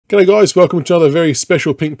G'day guys, welcome to another very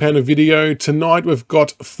special Pink Panther video. Tonight we've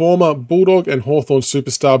got former Bulldog and Hawthorn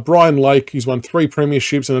superstar Brian Lake. He's won 3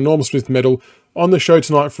 premierships and a Norman Smith medal on the show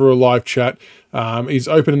tonight for a live chat. He's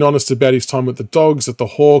open and honest about his time with the Dogs, at the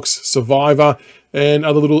Hawks, Survivor, and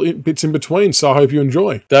other little bits in between. So I hope you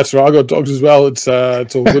enjoy. That's right, I got dogs as well. It's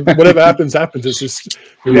all good. Whatever happens, happens. It's just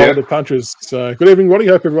we roll the punches. So good evening, everybody.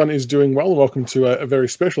 Hope everyone is doing well, and welcome to a very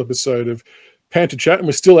special episode of Panther Chat, and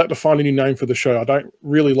we're still out to find a new name for the show. I don't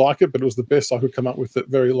really like it, but it was the best I could come up with at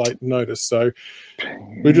very late notice. So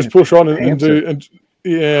we just push on and do.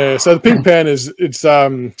 Yeah, so the Pink Panthers, it's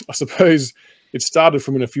I suppose it started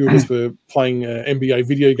from when a few of us were playing an NBA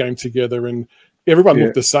video game together, and everyone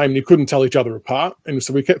looked the same, and you couldn't tell each other apart. And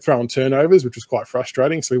so we kept throwing turnovers, which was quite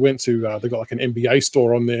frustrating. So we went to they got like an NBA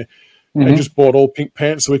store on there, and just bought all pink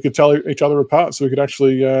pants so we could tell each other apart, so we could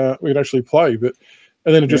actually play.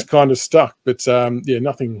 And then it just kind of stuck. But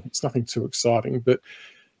it's nothing too exciting. But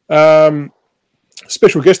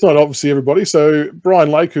special guest night, obviously, everybody. So Brian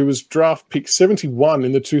Lake, who was draft pick 71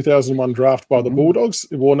 in the 2001 draft by the Bulldogs,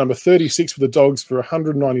 wore number 36 for the Dogs for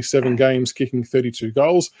 197 games, kicking 32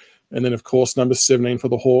 goals. And then, of course, number 17 for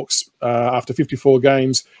the Hawks after 54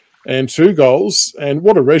 games and 2 goals. And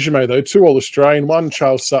what a resume, though. 2 All-Australian, 1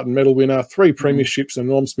 Charles Sutton medal winner, 3 premierships and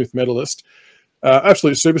Norm Smith medalist.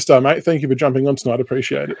 Absolute superstar, mate. Thank you for jumping on tonight.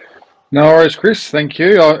 Appreciate it. No worries, Chris. Thank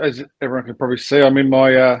you. As everyone can probably see, I'm in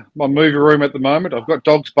my my movie room at the moment. I've got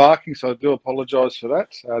dogs barking, so I do apologise for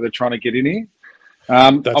that. They're trying to get in here.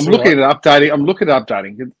 I'm looking at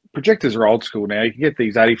updating. Projectors are old school now. You can get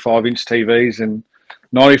these 85-inch TVs and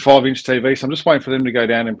 95-inch TVs. So I'm just waiting for them to go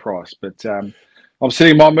down in price. But I'm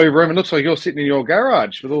sitting in my movie room. It looks like you're sitting in your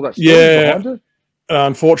garage with all that stuff behind it.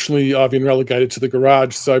 Unfortunately, I've been relegated to the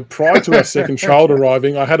garage. So prior to our second child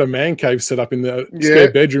arriving, I had a man cave set up in the spare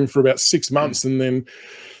bedroom for about 6 months. And then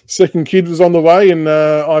second kid was on the way, and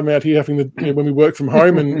I'm out here having to, when we work from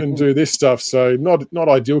home and do this stuff. So not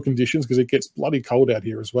ideal conditions, because it gets bloody cold out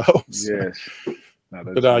here as well. So. Yes. No,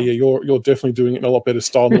 but you're definitely doing it in a lot better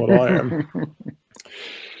style than what I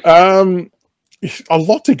am. A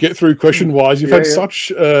lot to get through question-wise. You've had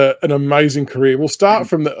such an amazing career. We'll start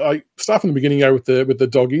from the beginning with the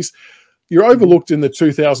doggies. You're overlooked in the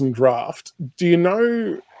 2000 draft. Do you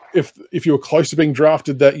know if you were close to being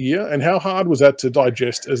drafted that year, and how hard was that to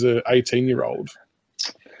digest as an 18-year-old?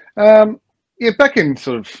 Back in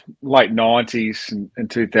sort of late 90s and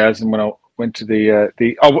 2000, when I went to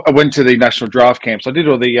I went to the national draft camps. I did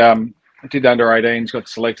all the I did under 18s, got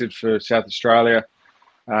selected for South Australia.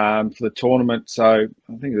 For the tournament, so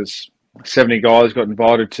I think there's 70 guys got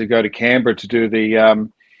invited to go to Canberra to do the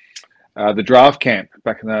draft camp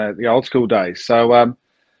back in the old school days. So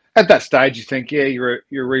at that stage, you think, you're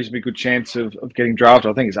a reasonably good chance of getting drafted.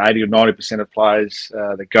 I think it's 80 or 90% of players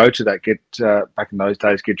that go to that get back in those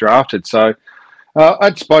days get drafted. So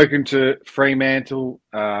I'd spoken to Fremantle,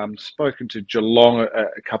 spoken to Geelong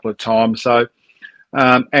a couple of times, so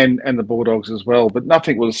and the Bulldogs as well, but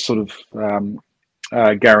nothing was sort of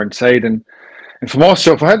guaranteed. And for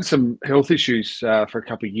myself, I had some health issues for a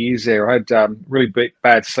couple of years there. I had really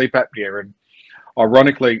bad sleep apnea, and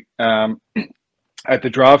ironically, at the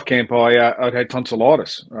draft camp, I'd had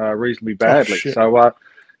tonsillitis reasonably badly. So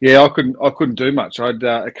I couldn't do much. I had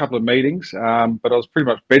a couple of meetings, but I was pretty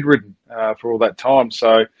much bedridden for all that time.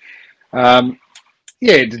 So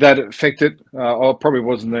did that affect it? I probably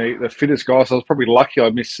wasn't the fittest guy, so I was probably lucky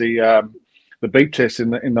I missed the beep test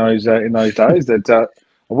in those days. That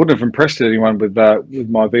I wouldn't have impressed anyone with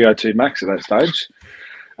my VO2 max at that stage.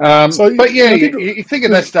 You think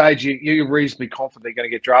at that stage you're reasonably confident they're going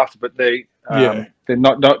to get drafted, but they're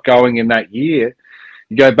not going in that year.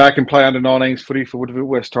 You go back and play under 19s footy for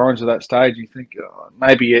West Torrens at that stage. You think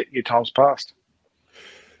maybe your time's passed.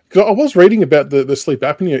 Because I was reading about the sleep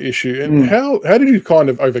apnea issue, and how did you kind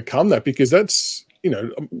of overcome that? Because that's,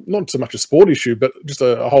 not so much a sport issue, but just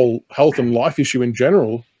a whole health and life issue in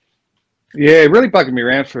general. Yeah, it really bugged me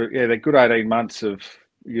around for the good 18 months of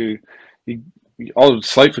I would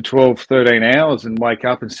sleep for 12, 13 hours and wake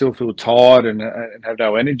up and still feel tired and have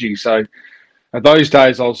no energy. So at those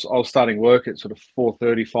days, I was starting work at sort of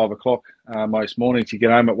 4:30, 5 o'clock most mornings. You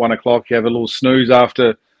get home at 1 o'clock, you have a little snooze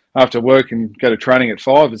after work and go to training at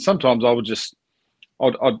 5. And sometimes I would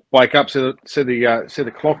I'd wake up, see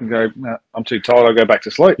the clock, and go, no, I'm too tired, I'll go back to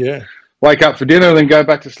sleep. Yeah. Wake up for dinner, then go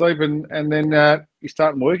back to sleep, and then you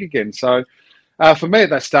start work again. So for me at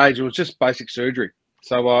that stage, it was just basic surgery.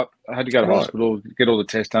 So I had to go to hospital, get all the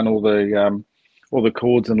tests done, all the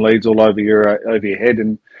cords and leads all over your head,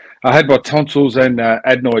 and I had my tonsils and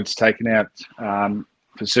adenoids taken out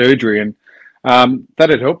for surgery, and that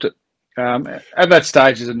had helped it. At that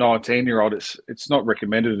stage, as a 19-year-old, it's not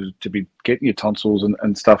recommended to be getting your tonsils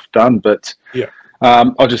and stuff done, but Yeah.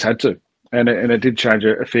 I just had to, and it did change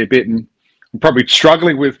a fair bit. And I'm probably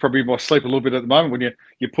struggling with probably my sleep a little bit at the moment. When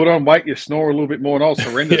you put on weight, you snore a little bit more, and I was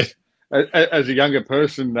horrendous as a younger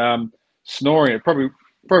person. Snoring, it probably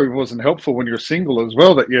wasn't helpful when you're single as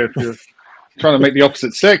well. That if you're trying to meet the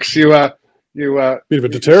opposite sex, you bit of a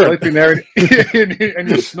deterrent. sleeping there and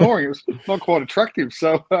you're snoring. It was not quite attractive.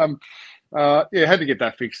 So I had to get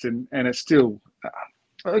that fixed, and it's still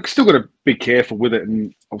I've still got to be careful with it,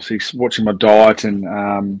 and obviously watching my diet and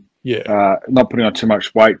not putting on too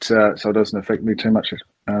much weight so it doesn't affect me too much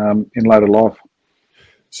in later life.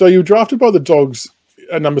 So you were drafted by the Dogs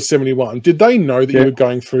at number 71. Did they know that you were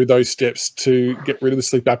going through those steps to get rid of the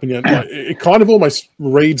sleep apnea? Like, it kind of almost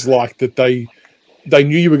reads like that they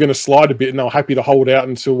knew you were going to slide a bit, and they were happy to hold out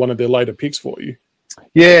until one of their later picks for you.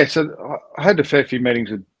 Yeah, so I had a fair few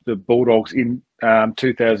meetings with the Bulldogs in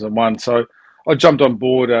 2001. So I jumped on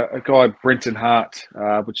board a guy, Brenton Hart,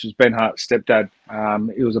 which is Ben Hart's stepdad.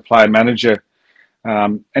 He was a player manager,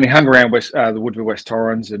 and he hung around the Woodville West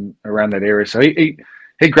Torrens and around that area. So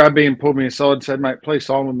he grabbed me and pulled me aside and said, "Mate, please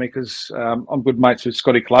sign with me because I'm good mates with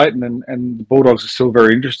Scotty Clayton, and the Bulldogs are still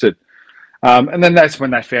very interested." And then that's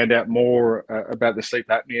when they found out more about the sleep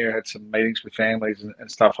apnea, had some meetings with families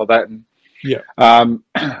and stuff like that. And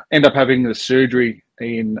end up having the surgery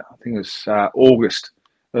in, I think it was August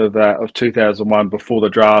of 2001 before the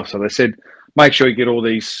draft. So they said, make sure you get all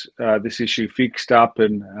this issue fixed up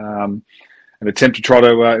and attempt to try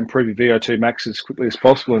to improve your VO2 max as quickly as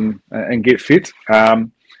possible and get fit.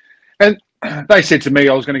 And they said to me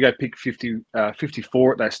I was going to go pick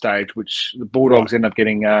 54 at that stage, which the Bulldogs ended up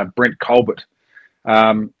getting Brent Colbert.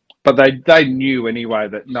 But they knew anyway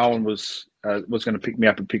that no one was going to pick me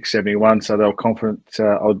up at pick 71, so they were confident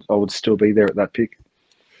I would still be there at that pick.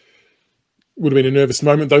 Would have been a nervous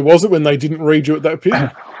moment, though, was it, when they didn't read you at that pick?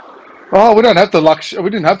 Oh, we don't have the luxury. We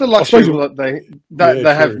didn't have the luxury that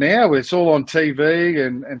they have now. It's all on TV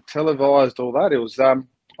and televised. All that. It was. I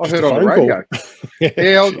heard on the radio.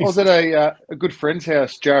 I was at a good friend's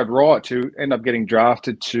house, Jared Wright, who ended up getting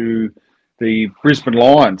drafted to the Brisbane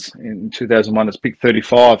Lions in 2001 as pick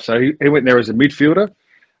 35. So he went there as a midfielder.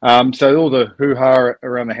 So all the hoo-ha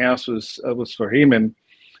around the house was for him. And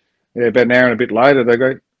about an hour and a bit later, they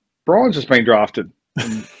go, "Brian's just been drafted."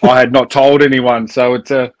 And I had not told anyone, so it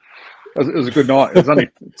was a good night. It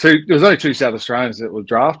was only two South Australians that were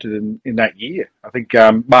drafted in that year. I think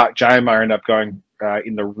Mark Jamer ended up going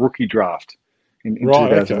in the rookie draft in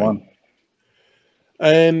 2001. Okay.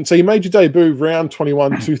 And so you made your debut round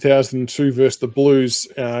 21, 2002 versus the Blues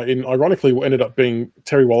in, ironically, what ended up being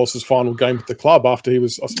Terry Wallace's final game with the club after he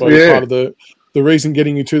was, I suppose, part of the reason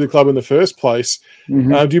getting you to the club in the first place.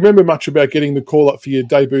 Mm-hmm. Do you remember much about getting the call-up for your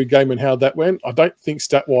debut game and how that went? I don't think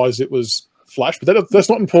stat-wise it was flash, but that's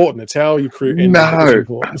not important. It's how your career ended.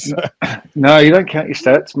 No, you don't count your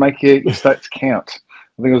stats. Make your stats count.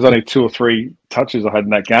 I think it was only 2 or 3 touches I had in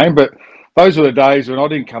that game, but those were the days when I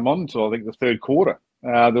didn't come on until, I think, the third quarter.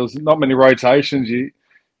 There was not many rotations. You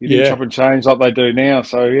didn't chop and change like they do now.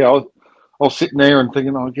 So, I was sitting there and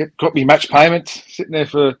thinking, got me match payments, sitting there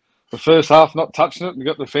for the first half, not touching it, and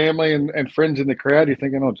got the family and friends in the crowd. You're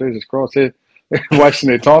thinking, oh, Jesus Christ, they're wasting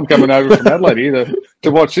their time coming over from Adelaide here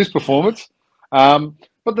to watch this performance.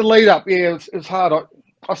 But the lead up, it was hard.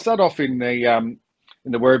 I started off in the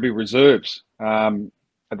Werribee reserves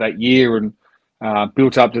at that year and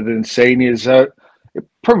built up to the seniors. It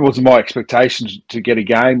probably wasn't my expectations to get a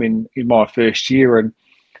game in my first year, and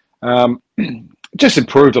just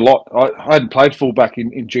improved a lot. I hadn't played fullback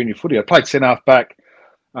in junior footy. I played centre half back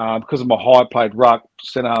because of my height. Played ruck,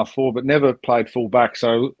 centre half forward, but never played fullback.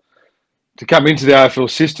 So to come into the AFL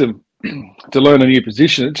system to learn a new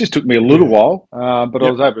position, it just took me a little while, but I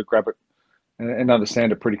was able to grab it and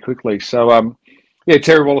understand it pretty quickly. So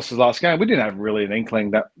Terry Wallace's last game, we didn't have really an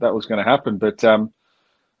inkling that was going to happen, but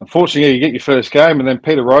unfortunately, you get your first game, and then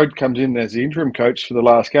Peter Rode comes in as the interim coach for the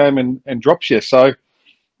last game and drops you. So,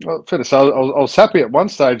 fair to say, I was happy at one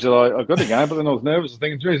stage that I got a game, but then I was nervous,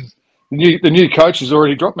 thinking, Jesus, the new coach has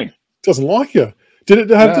already dropped me. Doesn't like you. Did it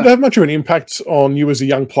have much of an impact on you as a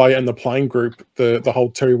young player and the playing group, the whole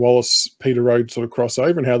Terry Wallace, Peter Rode sort of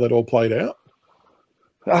crossover and how that all played out?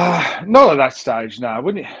 Not at that stage, no.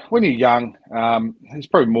 When you're young, there's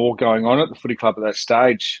probably more going on at the footy club at that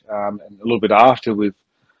stage, and a little bit after with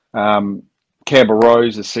Campbell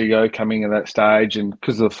Rose, the CEO, coming at that stage, and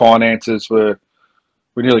because of the finances were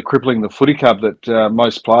nearly crippling the footy club, that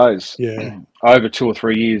most players over 2 or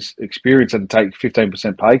 3 years experience had to take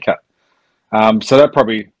 15% pay cut. So that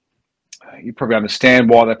you probably understand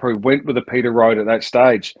why they probably went with a Peter Rode at that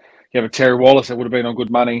stage. you have a Terry Wallace that would have been on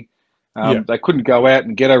good money. They couldn't go out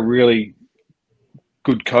and get a really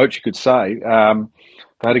good coach, you could say.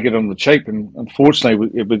 They had to get on the cheap, and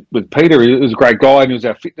unfortunately, with Peter, he was a great guy, and he was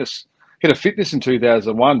our fitness. He had a fitness in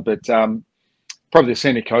 2001, but probably the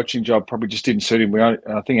senior coaching job probably just didn't suit him. I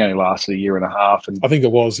think he only lasted a year and a half. And I think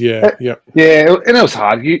it was, yeah. And it was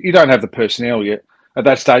hard. You don't have the personnel yet. At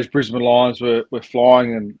that stage, Brisbane Lions were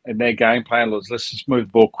flying, and their game plan was, let's just move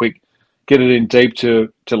the ball quick, get it in deep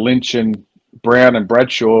to Lynch and Brown and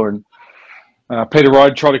Bradshaw. And Peter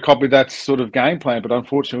Wright tried to copy that sort of game plan, but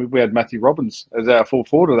unfortunately, we had Matthew Robbins as our full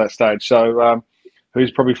forward at that stage. So,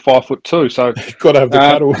 who's probably 5'2". So you've got to have the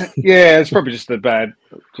paddle. Yeah, it's probably just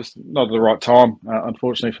just not at the right time,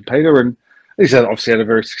 unfortunately for Peter. And he's obviously had a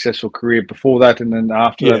very successful career before that, and then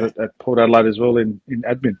after that at Port Adelaide as well in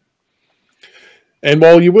admin. And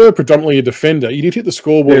while you were predominantly a defender, you did hit the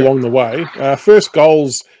scoreboard along the way. First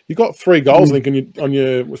goals, you got 3 goals, I think, on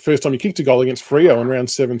your first time you kicked a goal against Freo in round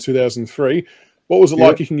 7, 2003. What was it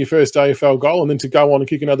like kicking your first AFL goal and then to go on and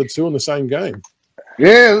kick another 2 in the same game?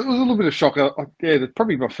 Yeah, it was a little bit of shock.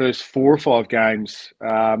 Probably my first 4 or 5 games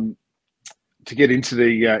to get into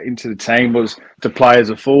the team was to play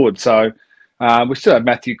as a forward. So we still had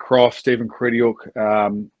Matthew Croft, Stephen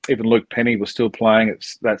Crediuk, even Luke Penny was still playing at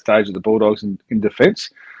that stage of the Bulldogs in defence.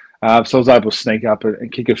 So I was able to sneak up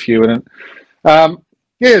and kick a few. And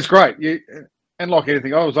it's great. And like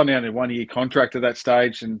anything, I was only on a 1-year contract at that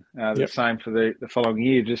stage, and the same for the following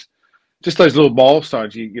year. Just those little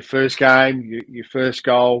milestones, your first game, your first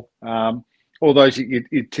goal, all those, you're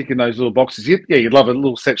ticking those little boxes. You'd love a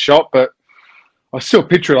little set shot, but I still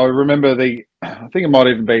picture it. I remember I think it might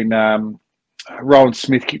have even been Rowan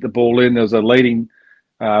Smith kicked the ball in. There was a leading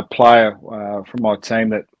player from my team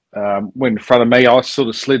that went in front of me. I sort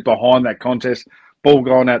of slid behind that contest, ball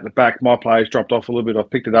going out the back. My players dropped off a little bit. I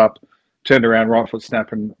picked it up, turned around, right foot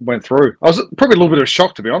snap, and went through. I was probably a little bit of a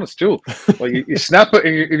shock, to be honst, still. Like you snap it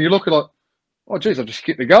and you look at like, oh, geez, I've just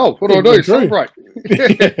kicked the goal. What do I do? Celebrate.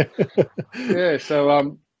 So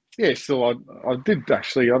I did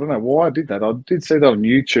actually, I don't know why I did that. I did see that on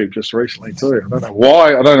YouTube just recently too. I don't know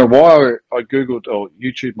why I Googled or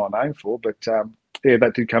YouTube my name for, but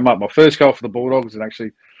that did come up. My first goal for the Bulldogs and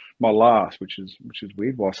actually my last, which is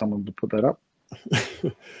weird why someone would put that up.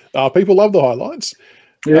 People love the highlights.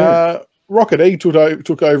 Yeah. Rocket E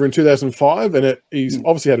took over in 2005, and he's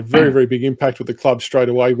obviously had a very, very big impact with the club straight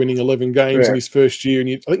away, winning 11 games in his first year. And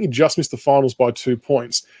I think you just missed the finals by 2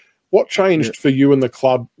 points. What changed for you and the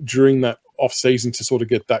club during that off-season to sort of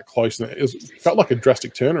get that close? And it felt like a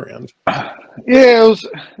drastic turnaround. Yeah,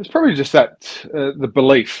 it was probably just that the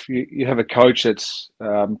belief. You have a coach that's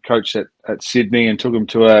coached at Sydney and took him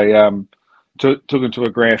to a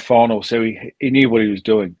grand final, so he knew what he was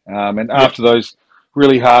doing. And after those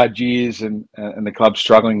really hard years and the club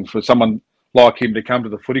struggling, for someone like him to come to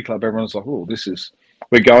the footy club, everyone's like, oh,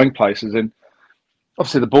 we're going places. And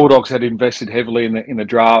obviously the Bulldogs had invested heavily in the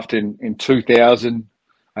draft in 2000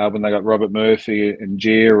 when they got Robert Murphy and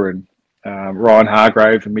Jer and Ryan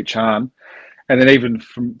Hargrave and Mitch Hahn. And then even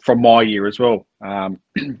from my year as well, they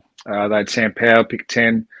had Sam Powell pick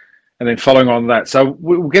 10. And then following on that, so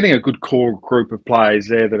we're getting a good core group of players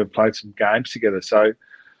there that have played some games together. So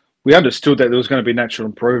we understood that there was going to be natural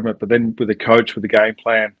improvement, but then with the coach, with the game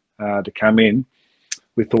plan to come in,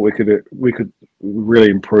 we thought we could really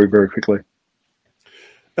improve very quickly.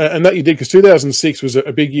 And that you did, because 2006 was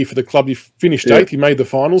a big year for the club. You finished 8th, you made the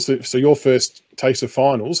finals, so your first taste of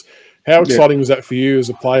finals. How exciting was that for you as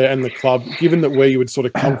a player and the club, given that where you had sort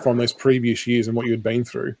of come from those previous years and what you had been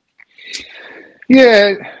through?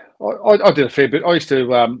 Yeah, I did a fair bit. I used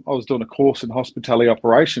to, I was doing a course in hospitality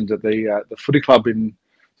operations at the footy club in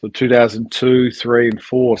 2002, 3 and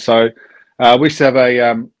 4. So we used to have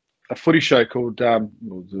a footy show called the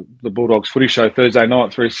Bulldogs Footy Show Thursday night.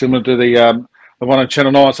 It's very similar to the one on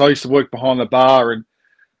Channel 9. So I used to work behind the bar, and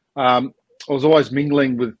I was always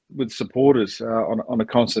mingling with supporters on a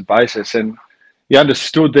constant basis. And you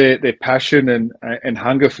understood their passion and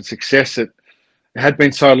hunger for success. It had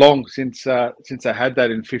been so long since I had that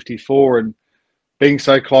in 54, and being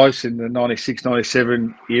so close in the 96,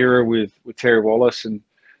 97 era with Terry Wallace, and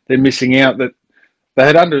then missing out that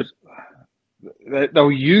they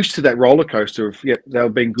were used to that roller coaster of they were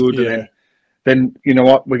being good, and then you know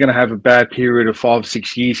what, we're going to have a bad period of 5 or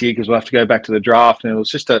 6 years here because we'll have to go back to the draft, and it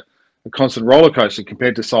was just a constant roller coaster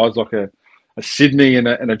compared to sides like a Sydney and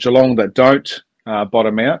a Geelong that don't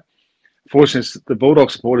bottom out. Fortunately, the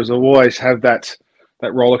Bulldog supporters always have that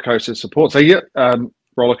roller coaster support. So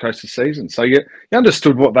roller coaster season. So you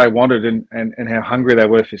understood what they wanted and how hungry they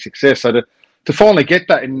were for success. So to finally get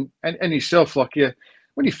that, and yourself, like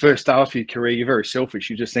when you first start off your career, you're very selfish.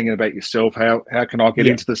 You're just thinking about yourself. How can I get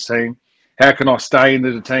Yeah. into this team? How can I stay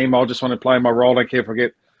into the team? I just want to play my role. I don't care if I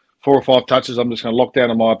get 4 or 5 touches. I'm just going to lock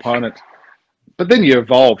down on my opponent. But then you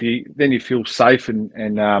evolve. Then you feel safe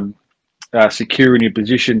and secure in your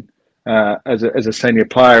position as a senior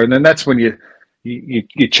player, and then that's when you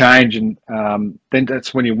change, and then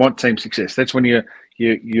that's when you want team success. That's when you're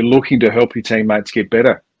looking to help your teammates get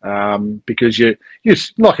better, because you're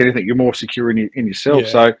like anything, you're more secure in yourself.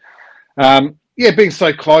 Yeah. So being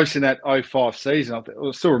so close in that 05 season,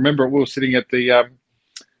 I still remember it. We were sitting at the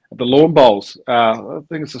Lawn Bowls. I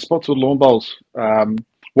think it's the Spotswood Lawn Bowls,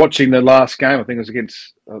 watching the last game. I think it was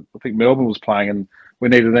against Melbourne was playing, and we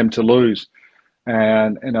needed them to lose.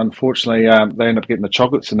 And unfortunately, they ended up getting the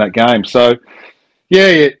chocolates in that game. So,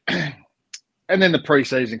 yeah. And then the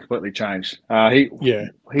pre-season completely changed.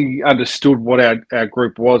 He understood what our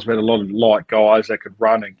group was. We had a lot of light guys that could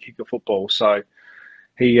run and kick a football. So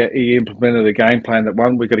he implemented a game plan that,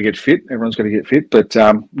 one, we've got to get fit. Everyone's got to get fit, but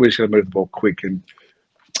we're just going to move the ball quick. And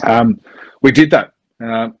we did that.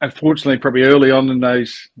 Unfortunately, probably early on in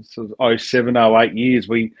those sort of 07, 08 years,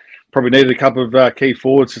 we probably needed a couple of key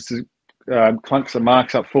forwards just to clunk some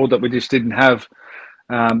marks up forward that we just didn't have,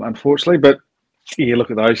 unfortunately. But you look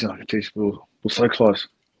at those and geez, we're so close.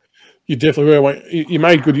 You definitely were. You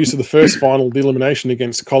made good use of the first final, the elimination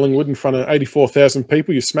against Collingwood in front of 84,000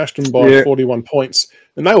 people. You smashed them by 41 points,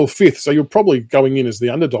 and they were 5th. So you're probably going in as the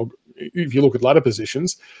underdog if you look at ladder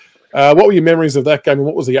positions. What were your memories of that game, and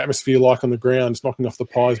what was the atmosphere like on the ground, knocking off the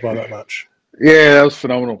Pies by that much? Yeah, that was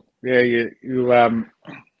phenomenal. Yeah,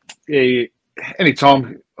 any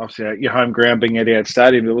time, obviously, your home ground being Etihad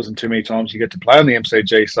Stadium, there wasn't too many times you get to play on the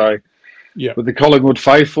MCG. So, with the Collingwood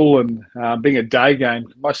faithful and being a day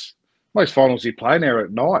game, most finals you play now are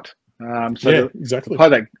at night. Exactly. To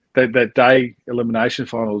play that day elimination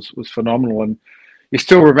finals was phenomenal, and you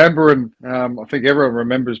still remember, and I think everyone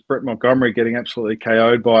remembers Brett Montgomery getting absolutely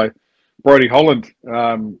KO'd by Brodie Holland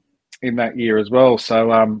in that year as well.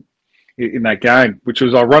 So. In that game, which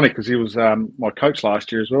was ironic because he was my coach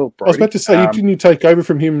last year as well. Brodie. I was about to say, didn't you take over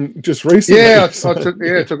from him just recently? Yeah,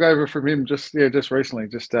 I took over from him just recently,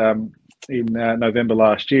 just in November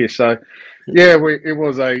last year. So, it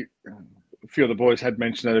was a few of the boys had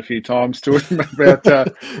mentioned it a few times to him about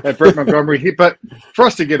Brett Montgomery. But for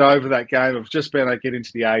us to get over that game of just being able to get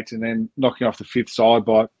into the 8 and then knocking off the 5th side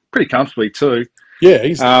by pretty comfortably too. Yeah,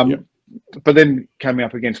 easily. But then coming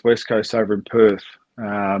up against West Coast over in Perth.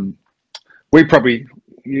 We probably,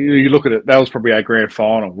 you look at it, that was probably our grand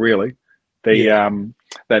final, really.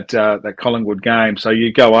 That Collingwood game. So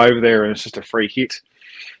you go over there and it's just a free hit,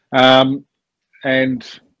 and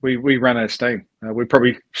we ran out of steam. We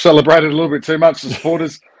probably celebrated a little bit too much. The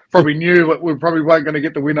supporters probably knew that we probably weren't going to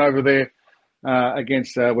get the win over there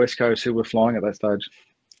against West Coast, who were flying at that stage.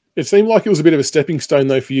 It seemed like it was a bit of a stepping stone,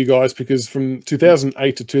 though, for you guys, because from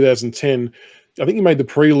 2008 to 2010. I think you made the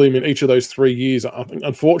prelim in each of those 3 years. I think,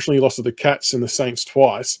 unfortunately, you lost to the Cats and the Saints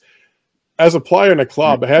twice. As a player in a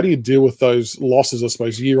club, how do you deal with those losses, I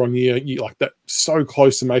suppose, year on year? You like that so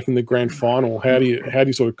close to making the grand final. How do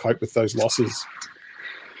you sort of cope with those losses?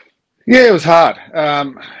 Yeah, it was hard.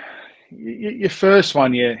 Your first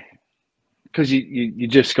one, because you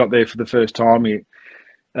just got there for the first time. You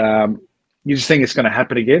just think it's going to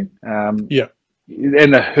happen again. And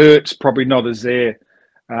the hurt's probably not as there.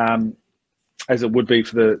 As it would be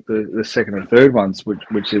for the second and third ones,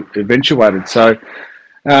 which eventuated. So,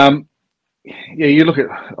 you look at,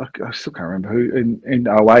 I still can't remember who in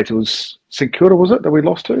 08, it was St Kilda, was it, that we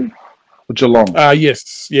lost to? Or Geelong?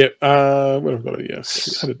 Yes, yeah. Where have I got it?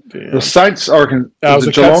 Yes. The Saints, I reckon, was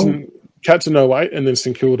it Geelong? Cats in 08, and then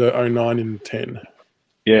St Kilda 09 and 10.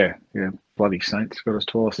 Yeah, bloody Saints got us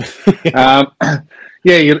twice.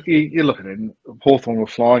 You look at it. And Hawthorn were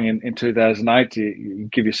flying in 2008. You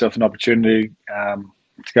give yourself an opportunity to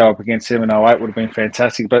go up against them in 08 would have been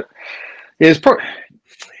fantastic. But it's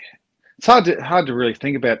hard to really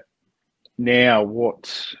think about now.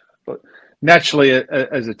 But naturally,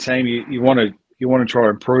 as a team, you want to try to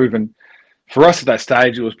improve. And for us at that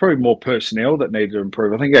stage, it was probably more personnel that needed to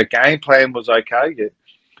improve. I think our game plan was okay.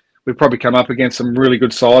 We've probably come up against some really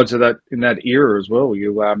good sides of that in that era as well.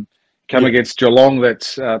 You come against Geelong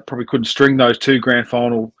that probably couldn't string those 2 grand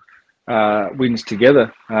final wins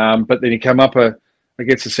together. But then you come up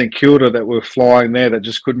against the St Kilda that were flying there that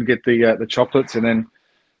just couldn't get the chocolates, and then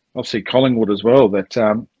obviously Collingwood as well. That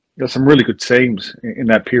there were some really good teams in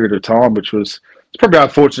that period of time, which was it's probably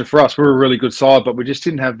unfortunate for us. We were a really good side, but we just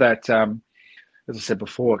didn't have that. As I said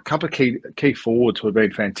before, a couple of key forwards would have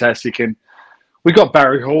been fantastic, and we got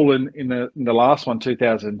Barry Hall in the last one,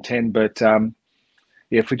 2010, but.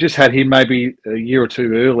 if we just had him maybe a year or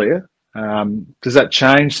two earlier, does that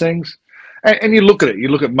change things? And you look at it. You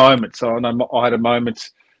look at moments. So I know I had a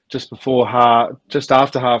moment just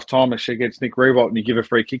after half time, she gets Nick Revolt, and you give a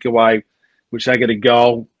free kick away, which they get a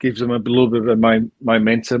goal, gives them a little bit of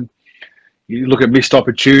momentum. You look at missed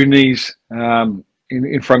opportunities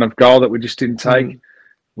in front of goal that we just didn't take.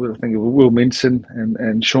 I think Will Minson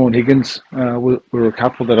and Sean Higgins were a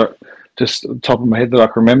couple that are just on top of my head that I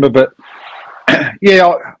can remember. But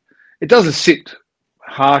yeah, it doesn't sit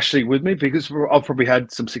harshly with me because I've probably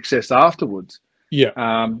had some success afterwards. Yeah.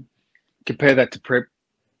 Compare that to prep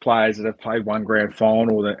players that have played one grand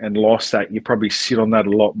final and lost that. You probably sit on that a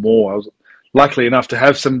lot more. I was lucky enough to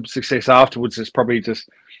have some success afterwards. It's probably just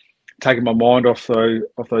taking my mind off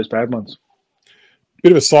those bad ones.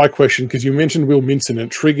 Bit of a side question, because you mentioned Will Minson, and it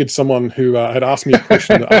triggered someone who had asked me a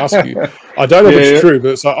question to ask you. I don't know if it's true,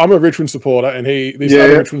 but so I'm a Richmond supporter, and this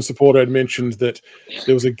other Richmond supporter had mentioned that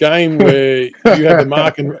there was a game where you had the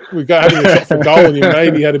mark and we go having a shot from goal, and you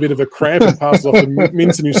maybe had a bit of a cramp and passed off to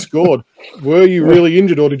Minson, who scored. Were you really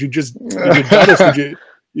injured, or did you just Did you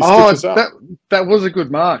that was a good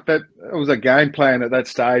mark. That was a game plan at that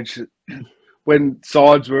stage when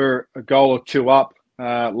sides were a goal or two up.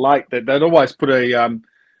 Late, they'd always put a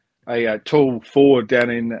tall forward down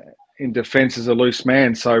in defence as a loose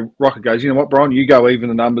man. So Rocket goes, you know what, Brian, you go even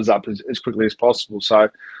the numbers up as quickly as possible. So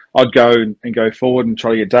I'd go and go forward and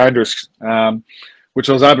try to get dangerous, which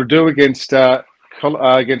I was able to do against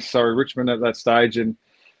Richmond at that stage. And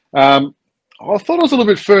I thought I was a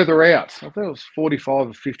little bit further out. I thought it was 45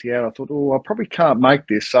 or 50 out. I thought, I probably can't make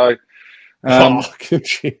this. So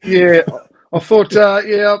yeah, I thought,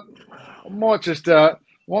 I might just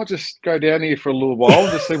go down here for a little while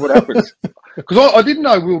and just see what happens. Because I didn't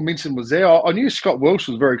know Will Minson was there. I knew Scott Welsh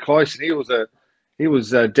was very close, and he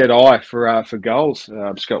was a dead eye for goals,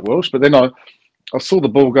 Scott Welsh. But then I saw the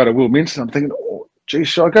ball go to Will Minson. I'm thinking, geez,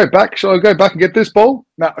 should I go back? Should I go back and get this ball?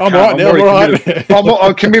 No, I'm right now.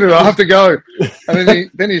 I'm committed. I have to go. And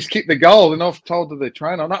then he's kicked the goal, and I've told the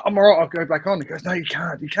trainer, no, I'm all right. I'll go back on. He goes, no, you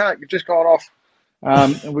can't. You can't. You've just gone off,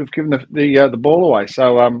 and we've given the ball away.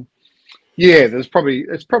 So. Yeah, it's probably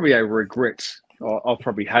a regret I've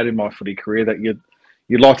probably had in my footy career that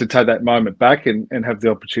you'd like to take that moment back and have the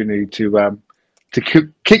opportunity to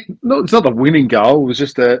kick. No, it's not the winning goal. It was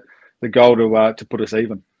just the goal to put us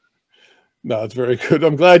even. No, it's very good.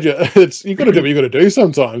 I'm glad you got to do what you got to do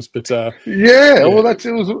sometimes. But well, it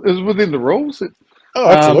was within the rules.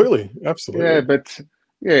 Absolutely. Yeah, but.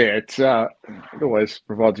 Yeah, it always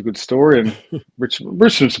provides a good story, and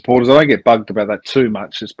Richmond supporters, I don't get bugged about that too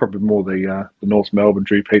much. It's probably more the North Melbourne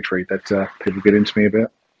Drew Petrie that people get into me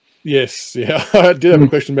about. Yes, yeah, I did have a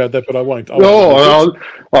question about that, but I won't.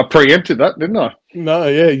 I preempted that, didn't I? No,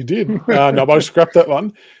 yeah, you did. No, but I scrapped that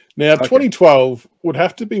one. Now, 2012 would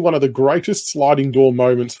have to be one of the greatest sliding door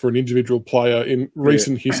moments for an individual player in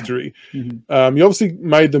recent history. You obviously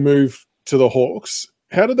made the move to the Hawks.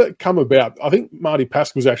 How did that come about? I think Marty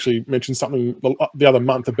Pascal's actually mentioned something the other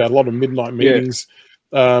month about a lot of midnight meetings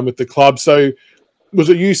with the club. So was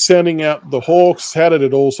it you sending out the Hawks? How did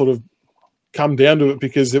it all sort of come down to it?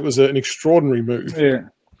 Because it was an extraordinary move. Yeah.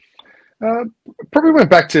 Probably went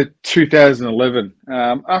back to 2011.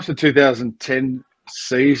 After 2010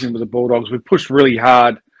 season with the Bulldogs, we pushed really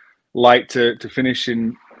hard late to finish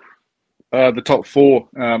in the top four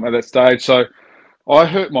at that stage. So I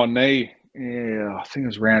hurt my knee. Yeah, I think it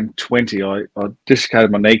was around 20. I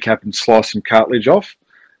dislocated my kneecap and sliced some cartilage off,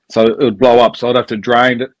 so it would blow up. So I'd have to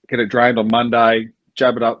get it drained on Monday,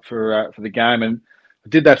 jab it up for the game, and I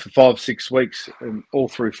did that for 5-6 weeks and all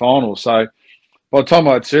through finals. So by the time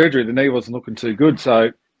I had surgery, the knee wasn't looking too good. So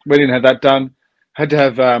we didn't have that done. Had to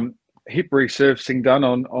have hip resurfacing done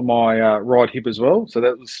on my right hip as well. So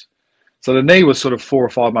the knee was sort of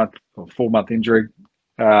 4-month injury.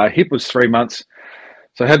 Hip was 3 months.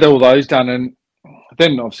 So I had all those done, and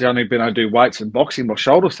then obviously only been able to do weights and boxing. My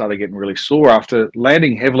shoulder started getting really sore after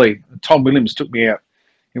landing heavily. Tom Williams took me out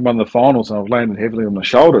in one of the finals, and I've landed heavily on the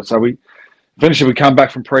shoulder. So we come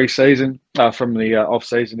back from pre-season, from the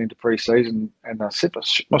off-season into pre-season, and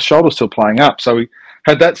my shoulder's still playing up. So we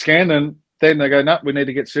had that scan, and then they go, no, we need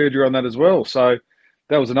to get surgery on that as well. So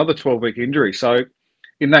that was another 12-week injury. So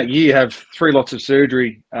in that year, you have 3 lots of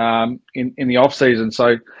surgery in the off-season.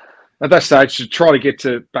 So at that stage, to try to get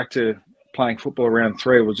back to playing football around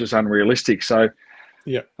 3 was just unrealistic. So,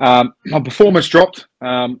 my performance dropped,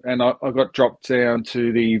 and I got dropped down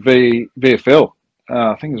to the VFL.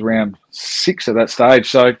 I think it was around 6 at that stage.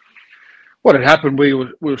 So, what had happened? We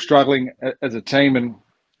were struggling as a team, and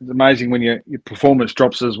it's amazing when your performance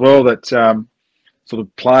drops as well. That sort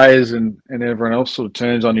of players and everyone else sort of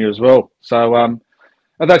turns on you as well. So,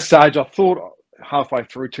 at that stage, I thought halfway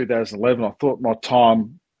through 2011, I thought my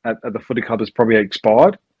time at the footy club has probably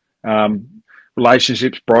expired.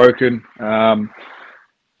 Relationships broken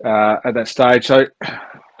at that stage. So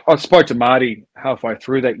I spoke to Marty halfway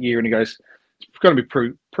through that year, and he goes, "It's going to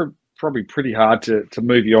be probably pretty hard to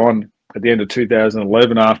move you on at the end of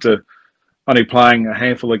 2011 after only playing a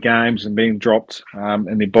handful of games and being dropped,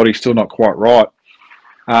 and your body's still not quite right."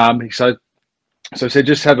 So he said,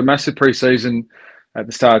 just have a massive pre-season at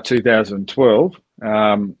the start of 2012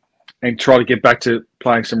 and try to get back to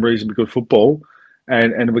playing some reasonably good football,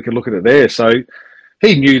 and we can look at it there. So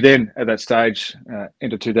he knew then at that stage,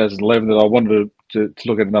 into 2011, that I wanted to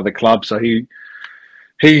look at another club. So he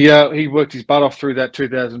worked his butt off through that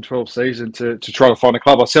 2012 season to try to find a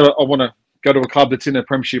club. I said, I want to go to a club that's in a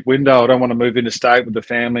Premiership window. I don't want to move interstate with the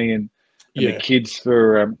family and the kids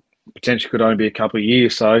for potentially could only be a couple of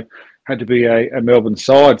years. So had to be a Melbourne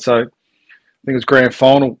side. So I think it was grand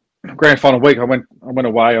final week. I went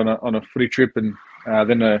away on a footy trip, and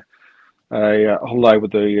then a holiday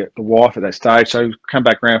with the wife at that stage. So come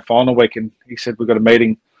back grand final week, and he said we've got a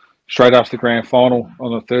meeting straight after the grand final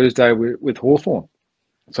on a Thursday with Hawthorn.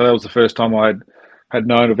 So that was the first time I had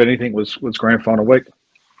known of anything was grand final week.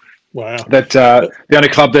 Wow. That the only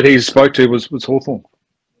club that he spoke to was Hawthorn.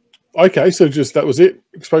 Okay, so just that was it.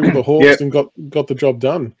 Spoke with the Hawks and got the job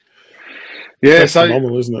done. Yeah, that's so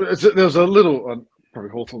phenomenal, isn't it? There was a little,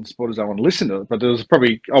 probably Hawthorn supporters don't want to listen to it, but there was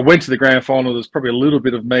probably, I went to the grand final, there's probably a little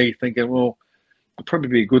bit of me thinking, well, it'd probably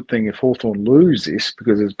be a good thing if Hawthorn lose this,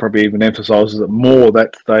 because it probably even emphasises it more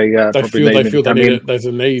that they feel they need it. There's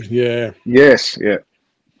a need, yeah. Yes, yeah,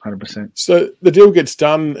 100%. So the deal gets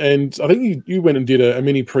done, and I think you went and did a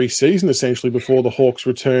mini pre-season essentially before the Hawks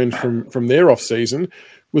returned from their off-season.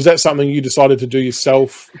 Was that something you decided to do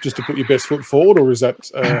yourself just to put your best foot forward, or is that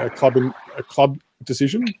a club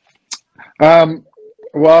decision?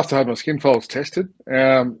 Well, after I had my skin folds tested,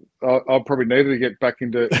 I probably needed to get back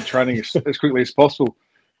into training as quickly as possible.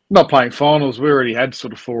 Not playing finals, we already had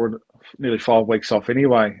sort of nearly 5 weeks off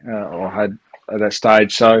anyway, or had at that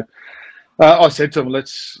stage. So I said to them,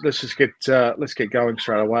 let's just get going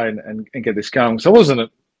straight away and get this going. So it wasn't a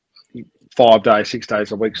 5 days, 6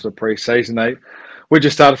 days a week sort of pre-season. We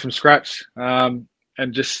just started from scratch, and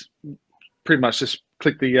just pretty much just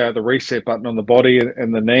clicked the reset button on the body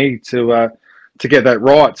and the knee to get that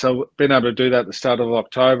right. So being able to do that at the start of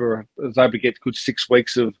October, I was able to get a good 6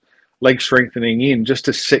 weeks of leg strengthening in just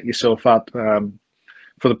to set yourself up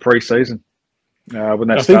for the pre-season when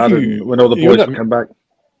that started, when all the boys would come back.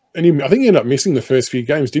 And I think you ended up missing the first few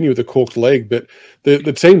games, didn't you, with the corked leg? But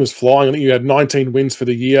the team was flying. I think you had 19 wins for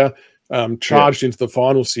the year. Charged into the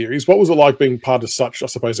final series. What was it like being part of such, I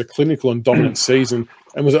suppose, a clinical and dominant season?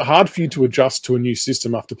 And was it hard for you to adjust to a new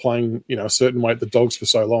system after playing, a certain way at the Dogs for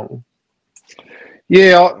so long?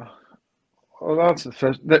 Yeah, I'll answer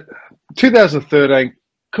first. 2013,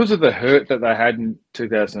 because of the hurt that they had in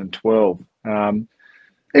 2012,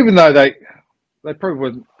 even though they probably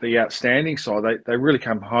weren't the outstanding side, they really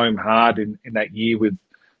come home hard in that year with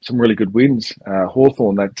some really good wins.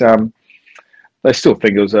 Hawthorn, that they still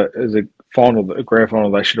think it was a grand final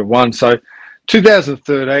they should have won. So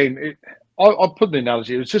 2013, I put an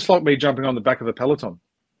analogy. It was just like me jumping on the back of a peloton,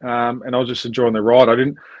 and I was just enjoying the ride. I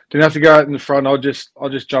didn't have to go out in the front. I just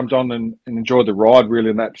jumped on and enjoyed the ride really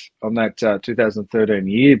on that 2013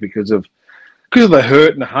 year because of the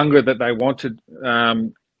hurt and the hunger that they wanted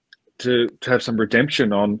to have some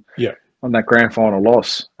redemption on that grand final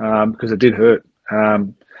loss, because it did hurt.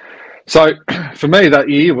 So for me, that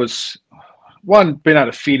year was one, being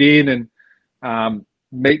able to fit in and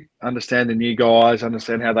understand the new guys,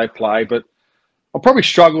 understand how they play. But I probably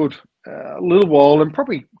struggled a little while, and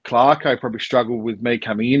probably Clarko probably struggled with me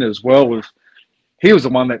coming in as well. He was the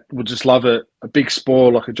one that would just love a big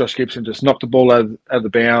spoil like a Josh Gibson, just knock the ball out of the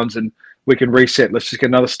bounds and we can reset. Let's just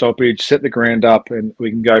get another stoppage, set the ground up, and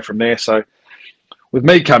we can go from there. So with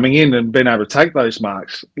me coming in and being able to take those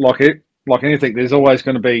marks, like anything, there's always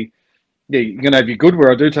going to be, you're going to have your good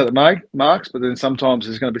where I do take the marks, but then sometimes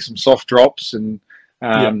there's going to be some soft drops and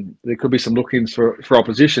there could be some look-ins for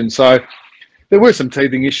opposition. So there were some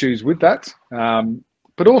teething issues with that.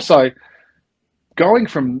 But also going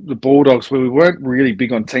from the Bulldogs, where we weren't really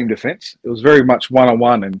big on team defence, it was very much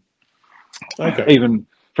one-on-one. And even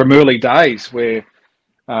from early days where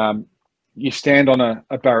you stand on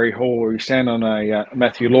a Barry Hall or you stand on a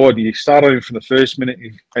Matthew Lloyd, you start on him from the first minute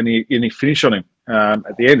and you finish on him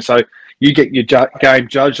at the end. So you get your game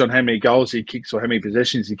judged on how many goals he kicks or how many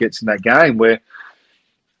possessions he gets in that game, where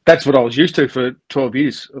that's what I was used to for 12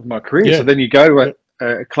 years of my career. Yeah. So then you go to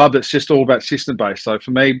a club that's just all about system-based. So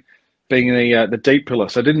for me, being the deep pillar,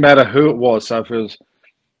 so it didn't matter who it was. So if it was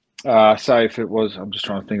say if it was, I'm just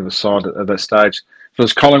trying to think of the side at that stage. If it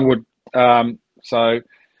was Collingwood, so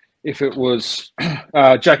if it was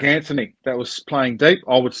Jack Anthony that was playing deep,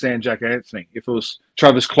 I would stand Jack Anthony. If it was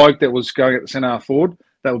Travis Cloke that was going at the centre forward,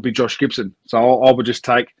 that would be Josh Gibson. So I would just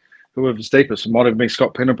take whoever's deepest. It might have been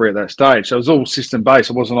Scott Pennebury at that stage. So it was all system based.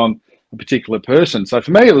 It wasn't on a particular person. So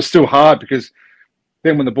for me, it was still hard because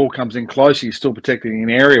then when the ball comes in closer, you're still protecting an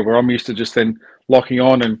area where I'm used to just then locking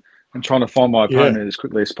on and trying to find my opponent as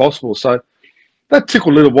quickly as possible. So that took a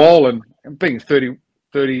little while, and being 30,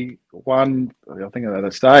 31, I think at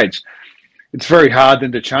that stage, it's very hard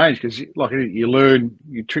then to change because like you learn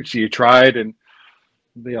your tricks of your trade, and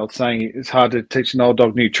the old saying, it's hard to teach an old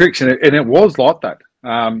dog new tricks, and it was like that,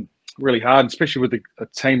 really hard, especially with a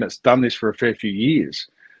team that's done this for a fair few years.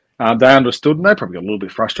 They understood, and they probably got a little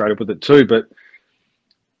bit frustrated with it too, but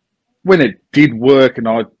when it did work and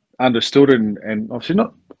I understood it, and obviously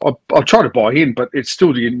not, I try to buy in, but it's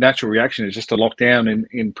still the natural reaction is just to lock down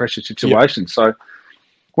in pressure situations. So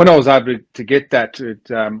when I was able to get that,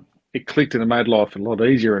 it clicked and it made life a lot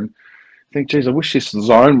easier. And I think, geez, I wish this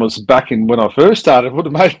zone was back in when I first started. It would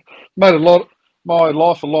have made my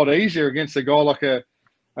life a lot easier against a guy like a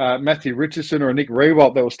Matthew Richardson or a Nick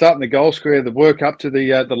Rewalt that was starting the goal square, the work up to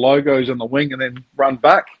the logos on the wing and then run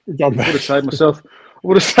back. Would have saved myself.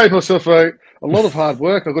 Would have saved myself a lot of hard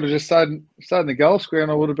work. I could have just stayed in the goal square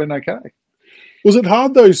and I would have been okay. Was it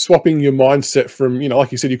hard though, swapping your mindset from,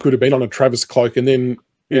 like you said, you could have been on a Travis Cloke and then,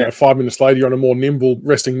 you know, 5 minutes later you're on a more nimble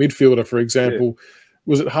resting midfielder, for example. Yeah.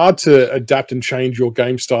 Was it hard to adapt and change your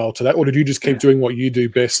game style to that, or did you just keep doing what you do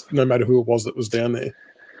best, no matter who it was that was down there?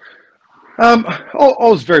 I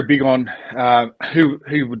was very big on who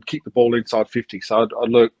would kick the ball inside 50. So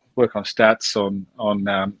I'd work on stats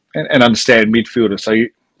and understand midfielder. So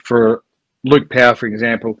for Luke Power, for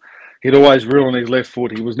example, he'd always reel on his left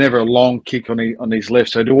foot. He was never a long kick on his left.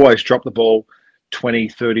 So he'd always drop the ball 20,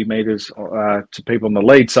 30 metres to people in the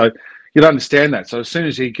lead. So you'd understand that. So as soon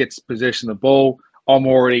as he gets possession of the ball, I'm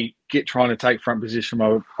already trying to take front position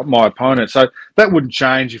of my opponent. So that wouldn't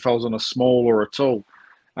change if I was on a small or a tall.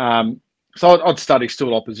 So I'd study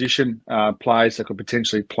still opposition players that could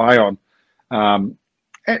potentially play on.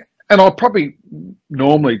 And I'd probably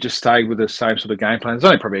normally just stay with the same sort of game plan. There's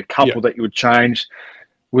only probably a couple that you would change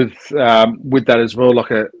with that as well.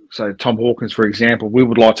 Like so Tom Hawkins, for example, we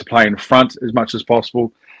would like to play in front as much as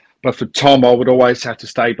possible. But for Tom, I would always have to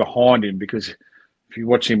stay behind him because if you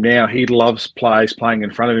watch him now, he loves players playing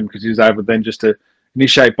in front of him because he's able then just to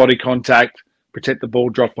initiate body contact, protect the ball,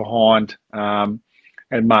 drop behind, and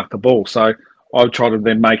mark the ball. So I would try to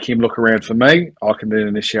then make him look around for me. I can then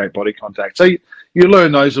initiate body contact. So you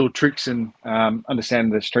learn those little tricks and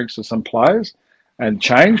understand the strengths of some players and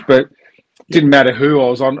change. But it didn't matter who I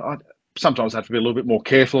was on. I sometimes have to be a little bit more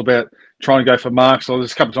careful about trying to go for marks. So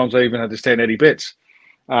there's a couple of times I even had to stand Eddie Betts.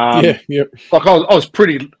 Like I was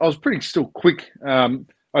pretty still quick over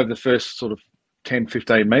the first sort of 10,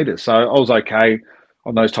 15 metres. So I was okay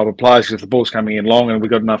on those type of players because if the ball's coming in long and we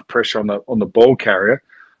got enough pressure on the ball carrier,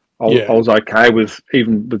 I was okay with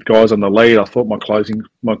even with guys on the lead. I thought my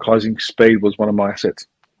closing speed was one of my assets.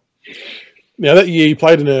 Now that year, you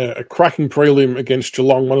played in a cracking prelim against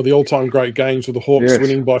Geelong, one of the all-time great games with the Hawks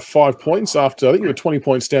winning by 5 points after I think you were 20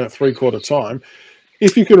 points down at three-quarter time.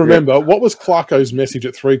 If you can remember, what was Clarko's message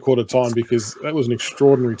at three-quarter time? Because that was an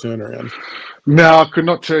extraordinary turnaround. No, I could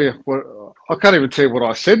not tell you. I can't even tell you what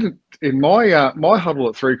I said in my huddle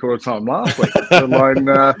at three-quarter time last week,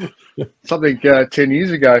 something 10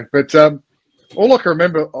 years ago. But all I can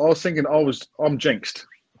remember, I was thinking I'm jinxed.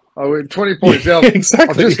 I went 20 points down.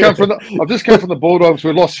 Exactly. I've just come from the Bulldogs.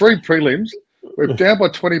 We lost 3 prelims. We're down by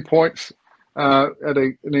 20 points in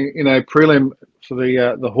a prelim for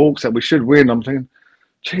the Hawks that we should win. I'm thinking,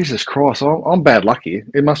 Jesus Christ, I'm bad luck here.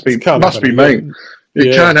 It must be me.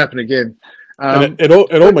 It can't happen again. And it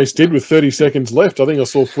almost did with 30 seconds left. I think I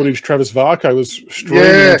saw footage. Travis Varco was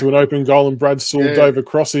streaming into an open goal, and Brad Sewell dove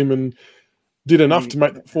across him and did enough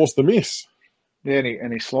to force the miss. Yeah,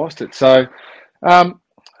 and he sliced it. So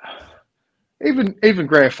even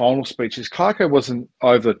grand final speeches, Clarko wasn't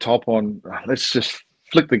over the top on let's just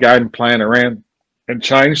flick the game plan around and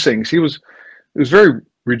change things. It was very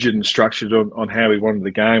rigid and structured on how he wanted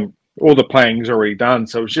the game. All the playing's already done,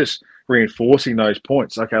 so it was just reinforcing those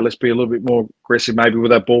points. Okay, let's be a little bit more aggressive maybe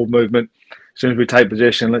with that ball movement. As soon as we take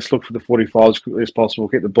possession, let's look for the 45 as quickly as possible,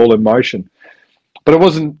 get the ball in motion. But it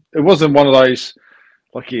wasn't one of those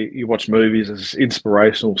like you watch movies as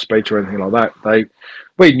inspirational speech or anything like that.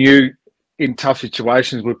 We knew in tough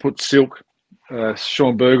situations we put Silk,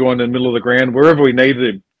 Sean Burgoyne in the middle of the ground wherever we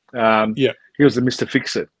needed him. He was the Mr.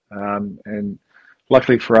 Fix-It. And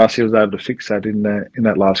luckily for us, he was able to fix that in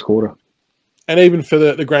that last quarter. And even for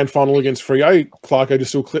the grand final against Freo, Clarko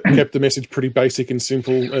just still kept the message pretty basic and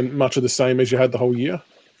simple and much of the same as you had the whole year.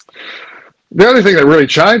 The only thing that really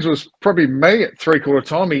changed was probably me at three-quarter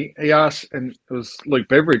time. He asked, and it was Luke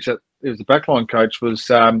Beveridge, that he was the backline coach, was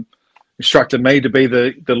instructed me to be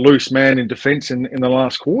the loose man in defence in the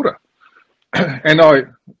last quarter. And I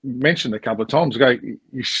mentioned a couple of times,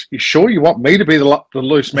 you sure you want me to be the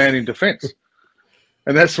loose man in defence?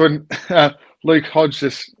 And that's when Luke Hodge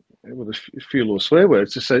just, with a few little swear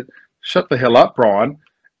words, just said, "Shut the hell up, Brian,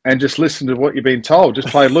 and just listen to what you've been told. Just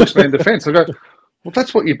play loose man defence." I go, "Well,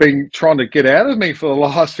 that's what you've been trying to get out of me for the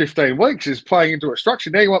last 15 weeks, is playing into a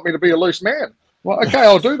structure. Now you want me to be a loose man. Well, okay,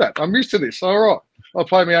 I'll do that. I'm used to this. All right, I'll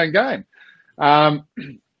play my own game."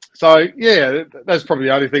 So, yeah, that's probably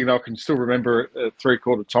the only thing that I can still remember at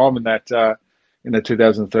three-quarter time in the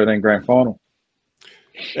 2013 grand final.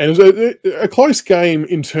 And it was a close game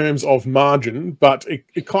in terms of margin, but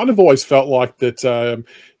it kind of always felt like that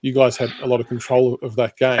you guys had a lot of control of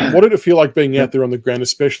that game. What did it feel like being out there on the ground,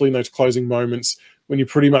 especially in those closing moments when you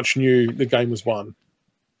pretty much knew the game was won?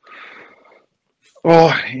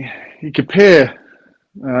 Oh, you compare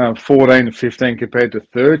 14 to 15 compared to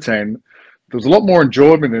 13. There was a lot more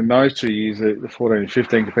enjoyment in those 2 years, the 14 and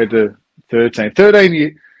 15 compared to 13. 13,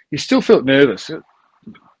 you still felt nervous.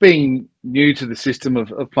 Being new to the system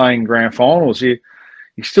of playing grand finals, you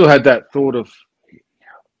still had that thought of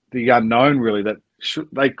the unknown, really, that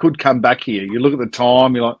they could come back here. You look at the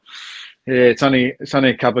time, you're like, yeah, it's only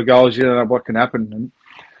a couple of goals. You don't know what can happen. And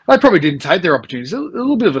they probably didn't take their opportunities. A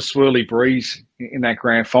little bit of a swirly breeze in that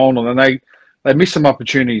grand final, and they missed some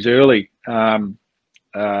opportunities early.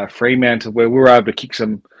 Fremantle, where we were able to kick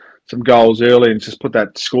some goals early and just put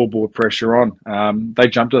that scoreboard pressure on. They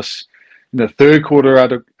jumped us in the third quarter,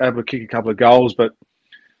 able to kick a couple of goals, but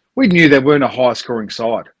we knew they weren't a high-scoring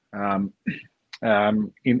side.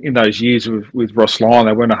 In those years with Ross Lyon,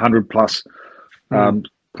 they weren't a 100-plus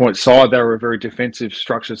point side. They were a very defensive,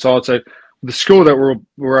 structured side. So the score that we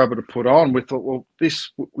were able to put on, we thought, well,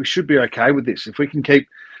 we should be okay with this. If we can get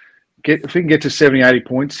to 70, 80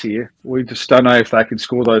 points here, we just don't know if they can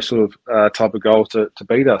score those sort of type of goals to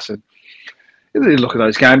beat us. And look at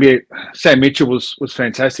those games. Yeah, Sam Mitchell was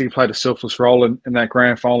fantastic. He played a selfless role in that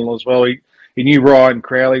grand final as well. He knew Ryan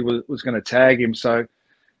Crowley was going to tag him, so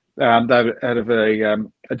they had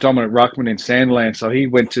a dominant ruckman in Sandland. So he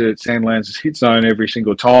went to Sandland's hit zone every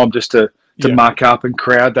single time just to muck up and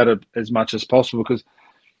crowd that as much as possible, because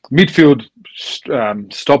midfield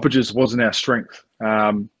stoppages wasn't our strength.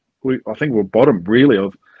 I think we're bottom really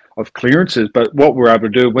of clearances, but what we were able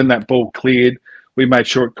to do when that ball cleared, we made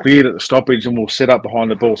sure it cleared at the stoppage and we'll set up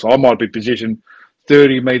behind the ball. So I might be positioned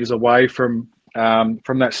 30 metres away from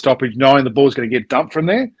that stoppage, knowing the ball's going to get dumped from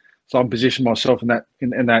there. So I'm positioned myself in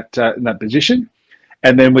that position,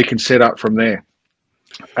 and then we can set up from there,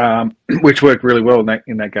 which worked really well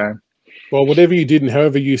in that game. Well, whatever you did and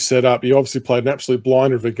however you set up, you obviously played an absolute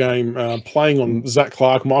blinder of a game, playing on Zach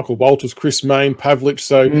Clark, Michael Walters, Chris Mayne, Pavlich.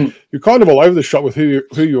 So you're kind of all over the shop with who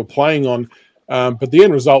you were playing on. But the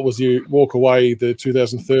end result was you walk away the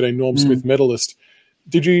 2013 Norm Smith medalist.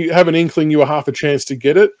 Did you have an inkling you were half a chance to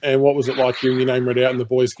get it? And what was it like hearing your name read out and the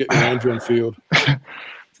boys getting around you on field?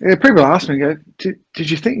 Yeah, people ask me, did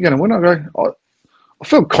you think you're going to win? I go, I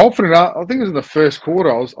felt confident. I think it was in the first quarter.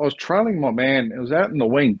 I was trailing my man. It was out in the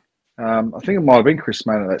wing. I think it might have been Chris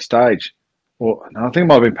Mayne at that stage. Or no, I think it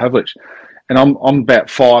might have been Pavlich. And I'm about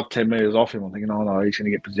 5-10 metres off him. I'm thinking, oh, no, he's going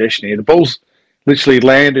to get possession here. The ball's literally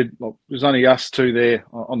landed. Well, it was only us two there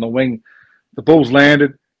on the wing. The ball's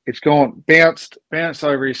landed. It's gone, bounced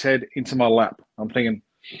over his head into my lap. I'm thinking,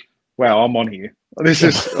 wow, I'm on here. This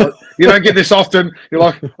is, you don't get this often. You're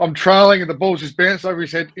like, I'm trailing and the ball's just bounced over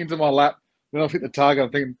his head into my lap. Then I've hit the target.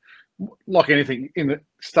 I'm thinking, like anything, in the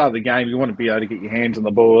start of the game, you want to be able to get your hands on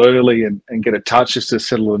the ball early and get a touch just to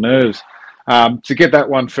settle the nerves. To get that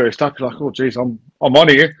one first up, you're like, oh, geez, I'm on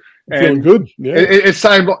here. And feeling good. Yeah. It's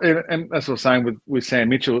same, and that's what I was saying with Sam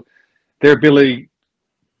Mitchell. Their ability,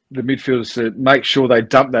 the midfielders, to make sure they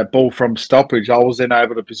dump that ball from stoppage. I was then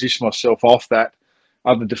able to position myself off that.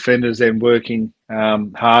 Other defenders then working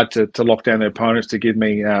hard to lock down their opponents to give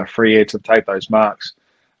me free air to take those marks.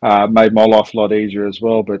 Made my life a lot easier as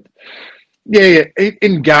well. But yeah,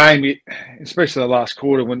 in game, especially the last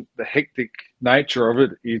quarter, when the hectic nature of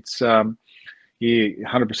it, it's 100%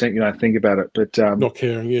 you don't think about it. But not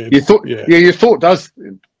caring, yeah. Your thought does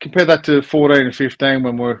compare that to 14 and 15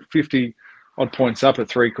 when we're 50 odd points up at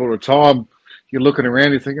three-quarter time. You're looking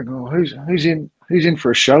around, you're thinking, oh, who's in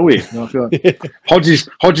for a show here? And I feel like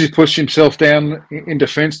Hodges pushed himself down in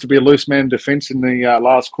defence to be a loose man in defence in the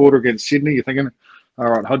last quarter against Sydney. You're thinking, all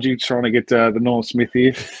right, Hodgie trying to get the Norm Smith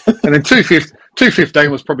here. And then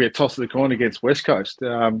 215 was probably a toss of the coin against West Coast.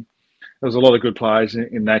 There was a lot of good players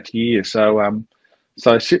in that year. So,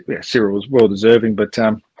 Cyril was well deserving, but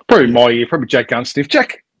probably my year, probably Jack Gunst. If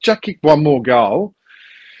Jack kicked one more goal,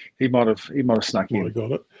 he might have snuck in.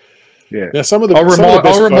 Got it. Yeah. Now some of the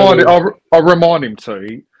I'll remind him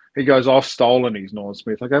too. He goes, I've stolen his Norm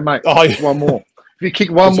Smith. I go, mate, one more. If you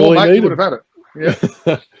kick one more, mate, you would have had it.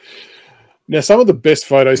 Yeah. Now, some of the best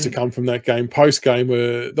photos to come from that game, post-game,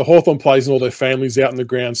 were the Hawthorn players and all their families out in the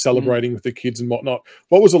ground celebrating with the kids and whatnot.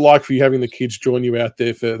 What was it like for you having the kids join you out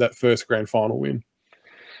there for that first grand final win?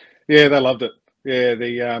 Yeah, they loved it. Yeah,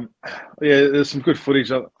 there's some good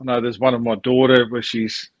footage. I know there's one of my daughter where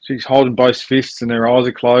she's holding both fists and her eyes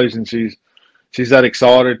are closed and she's that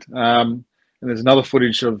excited. And there's another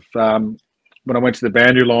footage of when I went to the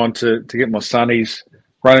boundary line to get my son. He's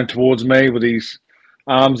running towards me with his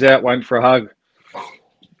arms out, waiting for a hug.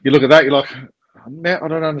 You look at that, you're like, now I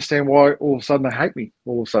don't understand why all of a sudden they hate me.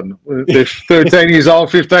 All of a sudden, they're 13 years old,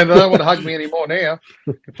 15. They don't want to hug me anymore now.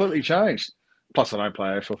 Completely changed. Plus, I don't play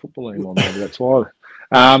AFL football anymore. Maybe that's why.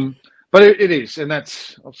 But it is, and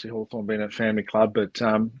that's obviously Hawthorn being a family club. But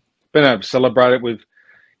being able to celebrate it with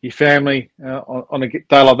your family on a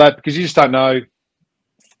day like that, because you just don't know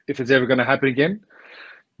if it's ever going to happen again.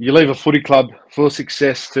 You leave a footy club for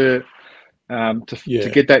success to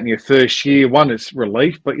get that in your first year. One, it's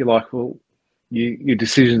relief, but you're like, well, your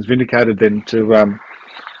decision's vindicated then to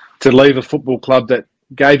leave a football club that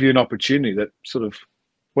gave you an opportunity, that sort of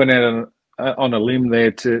went out on a limb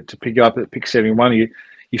there to pick you up at pick 71.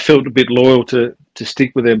 You felt a bit loyal to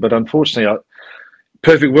stick with them, but unfortunately,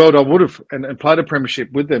 perfect world, I would have and played a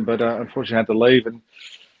premiership with them, but unfortunately I had to leave. And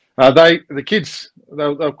the kids, they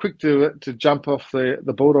were quick to jump off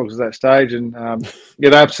the Bulldogs at that stage, and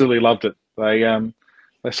they absolutely loved it.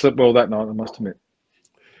 They slept well that night, I must admit.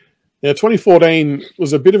 Now, 2014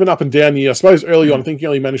 was a bit of an up and down year. I suppose early on, I think you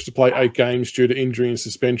only managed to play 8 games due to injury and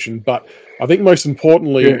suspension. But I think most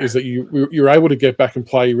importantly is that you were able to get back and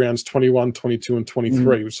play rounds 21, 22, and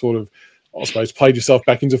 23, which sort of, I suppose, played yourself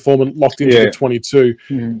back into form and locked into the 22.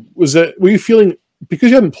 Were you feeling, because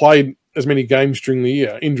you hadn't played as many games during the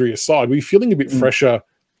year, injury aside, were you feeling a bit fresher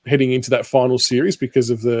heading into that final series because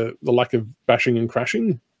of the lack of bashing and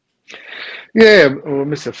crashing? Yeah, well, I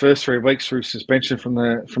missed the first 3 weeks through suspension from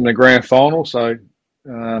the grand final, so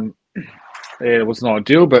it wasn't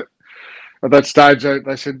ideal. But at that stage,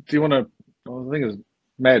 they said, "Do you want to?" I think it was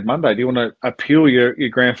Mad Monday. Do you want to appeal your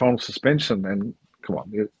grand final suspension? And come on,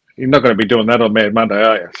 you're not going to be doing that on Mad Monday,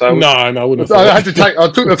 are you? So no, I wouldn't. I took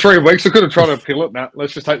the 3 weeks. I could have tried to appeal it. No,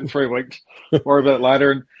 let's just take the 3 weeks. Worry about it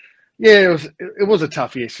later. And yeah, it was a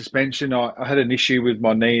tough year suspension. I had an issue with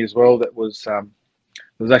my knee as well. That was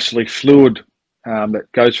there's actually fluid that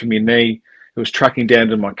goes from your knee. It was tracking down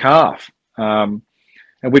to my calf. And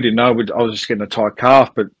we didn't know. I was just getting a tight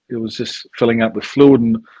calf, but it was just filling up with fluid.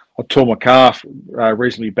 And I tore my calf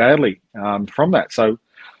reasonably badly from that. So,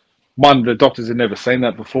 the doctors had never seen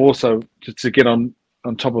that before. So, just to get on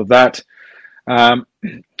top of that, I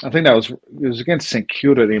think it was against St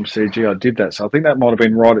Kilda at the MCG. I did that. So, I think that might have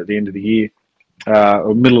been right at the end of the year,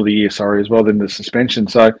 or middle of the year, sorry, as well, than the suspension.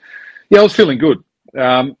 So, yeah, I was feeling good.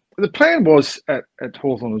 The plan was at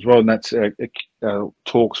Hawthorn as well, and that's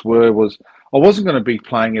talks was I wasn't going to be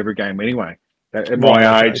playing every game anyway. At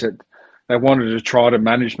my age, that they wanted to try to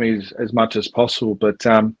manage me as much as possible. But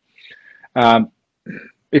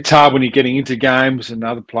it's hard when you're getting into games and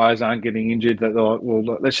other players aren't getting injured. That they're like,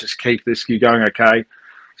 well, let's just keep this going okay.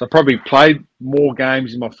 So I probably played more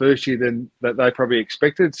games in my first year than that they probably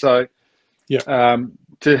expected. So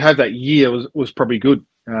to have that year was probably good.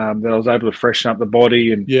 That I was able to freshen up the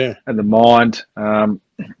body and the mind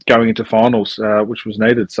going into finals, which was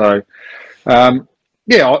needed. So,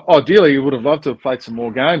 ideally, you would have loved to have played some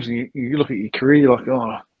more games. And you look at your career, you're like,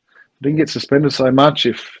 oh, I didn't get suspended so much.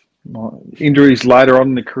 If my injuries later on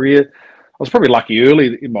in the career, I was probably lucky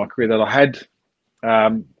early in my career that I had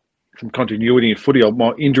some continuity in footy.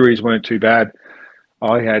 My injuries weren't too bad.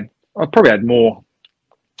 I probably had more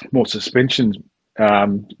suspensions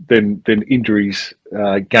than injuries,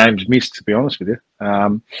 games missed, to be honest with you.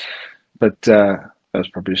 But that was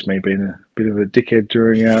probably just me being a bit of a dickhead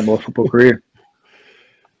during my football career.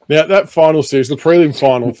 Now, that final series, the prelim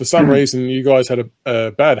final, for some reason, you guys had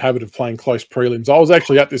a bad habit of playing close prelims. I was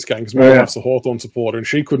actually at this game because my wife's a Hawthorn supporter, and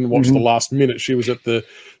she couldn't watch the last minute. She was at the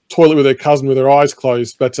toilet with her cousin with her eyes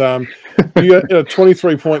closed. But you had a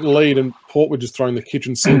 23-point lead, and Port were just throwing the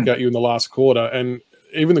kitchen sink at you in the last quarter. And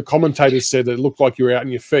even the commentators said that it looked like you were out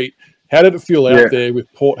on your feet. How did it feel out there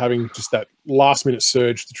with Port having just that last-minute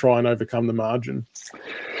surge to try and overcome the margin?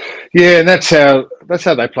 Yeah, and that's how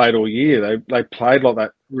they played all year. They played like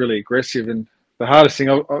that, really aggressive. And the hardest thing,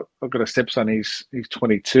 I've got a stepson. He's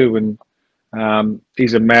 22, and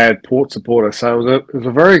he's a mad Port supporter. So it was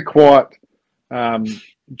a very quiet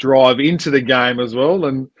drive into the game as well,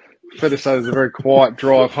 and fair to say it was a very quiet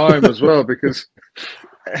drive home as well, because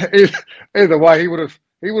either way he would have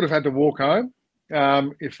had to walk home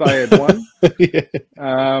if they had won. Yeah.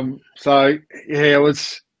 So yeah,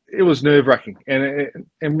 it was nerve wracking,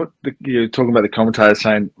 and what you're talking about, the commentators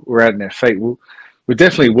saying we're out in our feet. Well, we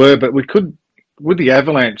definitely were, but we could, with the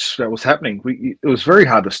avalanche that was happening. It was very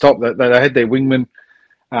hard to stop. They had their wingmen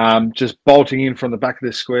just bolting in from the back of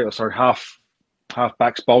the square. Or sorry, half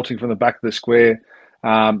backs bolting from the back of the square.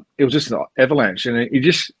 It was just an avalanche, and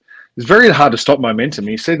it's very hard to stop momentum.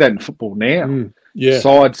 You see that in football now. Yeah,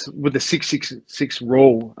 Sides with the 6-6-6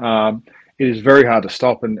 rule, it is very hard to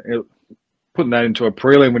stop. And putting that into a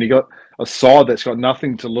prelim when you got a side that's got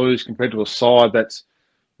nothing to lose compared to a side that's,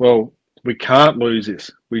 well, we can't lose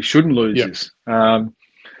this. We shouldn't lose this.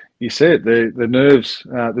 You said the nerves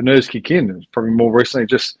kick in. It's probably more recently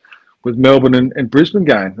just with Melbourne and Brisbane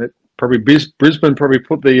game. That probably Brisbane probably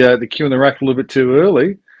put the cue in the rack a little bit too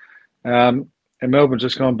early, and Melbourne's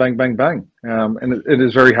just gone bang bang bang. And it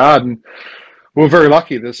is very hard. And we're very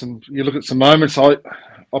lucky. You look at some moments. I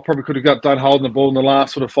probably could have got done holding the ball in the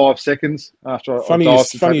last sort of 5 seconds after funny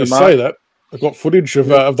you say that. I've got footage of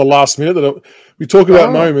the last minute that we talk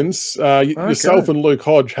about moments. Yourself and Luke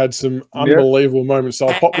Hodge had some unbelievable moments. So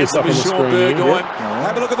I'll pop this up on the screen.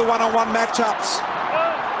 Have a look at the one-on-one matchups.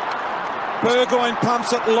 Burgoyne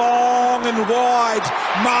pumps it long and wide.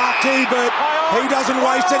 Markey, but he doesn't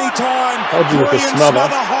waste any time. Hodge with the smother.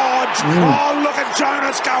 Hodge. Oh, look at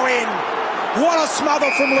Jonas go in. What a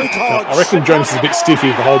smother from Luke Hodge. I reckon Jonas is a bit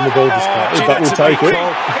stiffy for holding the ball this partly, but we'll take it.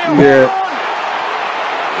 Yeah.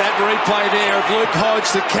 That replay there of Luke Hodge,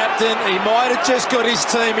 the captain, he might have just got his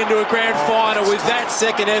team into a grand final with that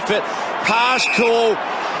second effort. Harsh call.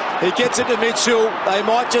 He gets it to Mitchell. They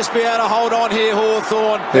might just be able to hold on here,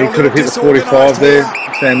 Hawthorn. He could have hit the 45 there,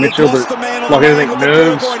 Sam Mitchell, but like anything,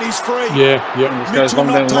 nerves. Yeah. Just goes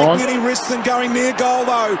long down the line. Any risks than going near goal,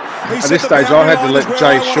 though. At this stage, I had to let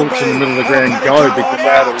Jay Schultz in the middle of the ground go because they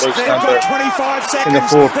had a loose number in the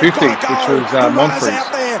 450, which was Monfries.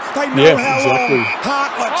 Yeah, exactly.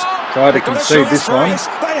 So I had to concede this one.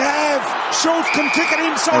 They have. Schultz can kick it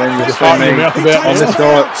inside. And then you just find me on this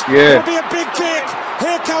side. Yeah. It'll be a big kick.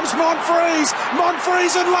 Here comes Monfries.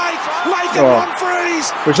 Monfries and Lake. Lake and Monfries.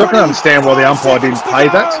 Which I can understand why the umpire didn't pay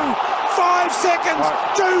that. 5 seconds.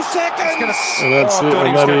 2 seconds. And that's it.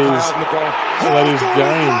 And that is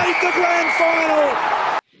game. The grand final.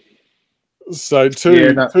 So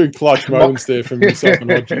two clutch moments there from yourself and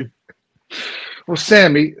Hodgie. Well,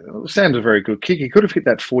 Sam's a very good kick. He could have hit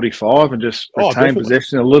that 45 and just retained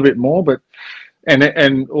possession a little bit more, but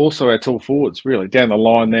and also our tall forwards really down the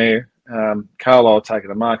line there. Carlisle taking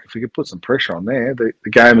a mark. If we could put some pressure on there, the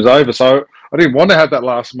game is over. So I didn't want to have that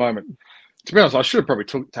last moment. To be honest, I should have probably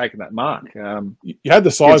taken that mark. You had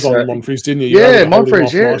the size on Monfries, didn't you?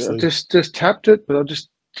 Monfries. Yeah, just tapped it, but I just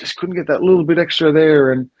couldn't get that little bit extra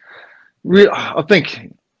there. And I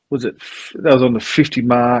think that was on the 50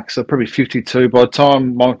 mark, so probably 52. By the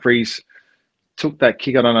time Monfries took that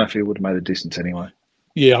kick, I don't know if he would have made the distance anyway.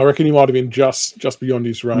 Yeah, I reckon he might have been just beyond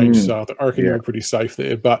his range, so I reckon you were pretty safe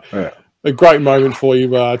there. But a great moment for you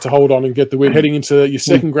to hold on and get the win, heading into your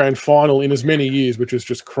second grand final in as many years, which is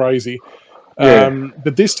just crazy.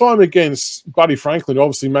 But this time against Buddy Franklin,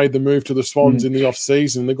 obviously made the move to the Swans in the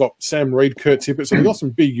off-season. They've got Sam Reid, Kurt Tippett, so they've got some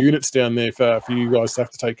big units down there for you guys to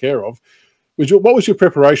have to take care of. What was your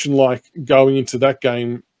preparation like going into that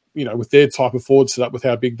game, with their type of forward setup, with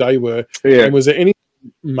how big they were? Yeah. And was there any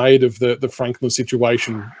made of the Franklin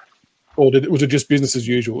situation, or was it just business as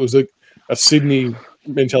usual? Was it a Sydney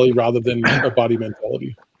mentality rather than a Buddy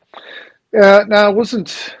mentality? No, it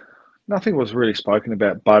wasn't. Nothing was really spoken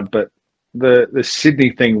about Bud, but the Sydney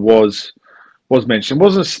thing was mentioned.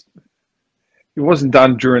 It wasn't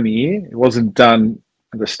done during the year. It wasn't done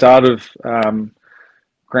at the start of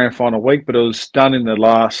grand final week, but it was done in the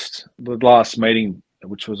last meeting,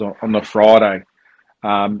 which was on the Friday.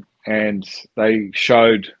 And they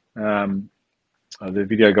showed, the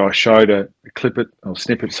video guy showed a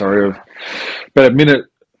snippet, of about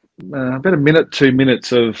a minute, 2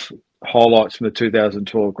 minutes of highlights from the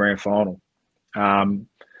 2012 grand final. And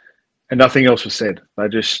nothing else was said. They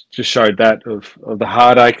just showed that of the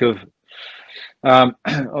heartache of on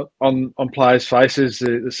players' faces,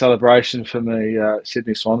 the celebration from the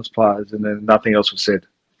Sydney Swans players, and then nothing else was said.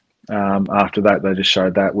 After that, they just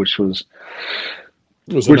showed that, which put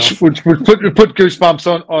goosebumps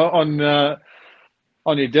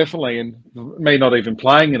on you, definitely, and me not even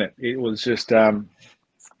playing in it. It was just,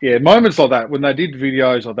 yeah, moments like that, when they did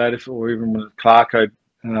videos like that, or even when Clarko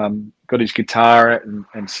got his guitar out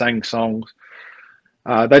and sang songs,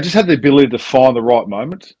 they just had the ability to find the right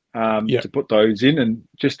moment to put those in. And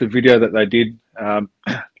just the video that they did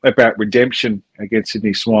about redemption against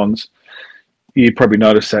Sydney Swans, you probably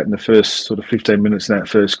noticed that in the first sort of 15 minutes in that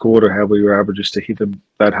first quarter, how we were able just to hit them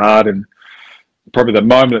that hard. And probably the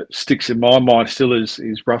moment that sticks in my mind still is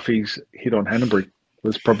Ruffy's hit on Hanbury.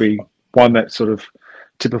 Was probably one that sort of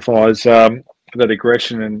typifies that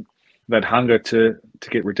aggression and that hunger to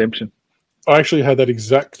get redemption. I actually had that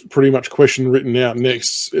exact pretty much question written out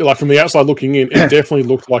next. Like from the outside looking in, it definitely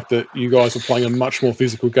looked like that you guys were playing a much more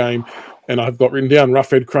physical game. And I've got written down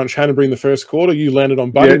Roughhead Crunch Hanbury in the first quarter. You landed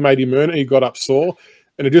on Buddy, made him earn it. He got up sore.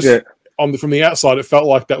 And it just, from the outside, it felt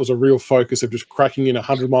like that was a real focus of just cracking in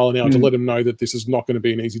 100 mile an hour to let him know that this is not going to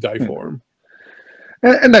be an easy day for him.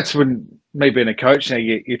 And that's when, me being a coach now,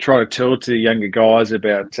 you try to tell to the younger guys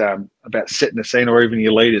about setting the scene, or even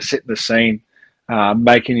your leaders setting the scene,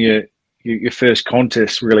 making your first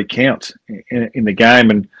contest really count in the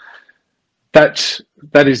game. And that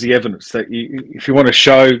is the evidence that if you want to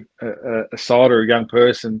show a side or a young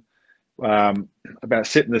person about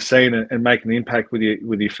setting the scene and making an impact with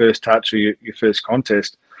your first touch or your first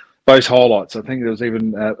contest, those highlights. I think there was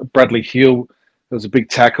even Bradley Hill. There was a big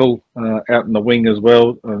tackle out in the wing as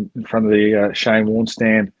well, in front of the Shane Warne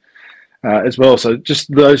stand as well. So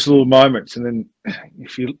just those little moments. And then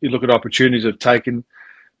if you look at opportunities of taking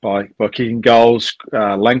by kicking goals,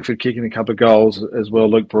 Langford kicking a couple of goals as well,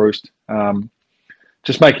 Luke Bruce,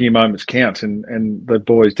 just making your moments count. And the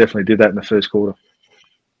boys definitely did that in the first quarter.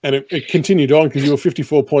 And it continued on because you were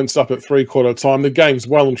 54 points up at three-quarter time. The game's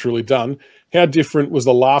well and truly done. How different was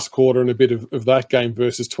the last quarter and a bit of that game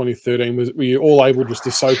versus 2013? Were you all able just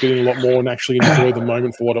to soak it in a lot more and actually enjoy the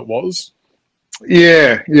moment for what it was?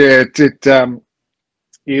 Yeah.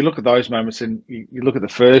 You look at those moments and you look at the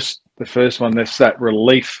first one. There's that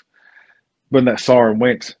relief when that siren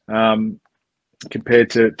went compared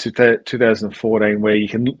to 2014, where you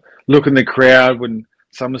can look in the crowd when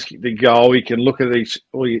someone's kicked the goal. You can look at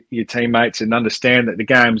all your teammates and understand that the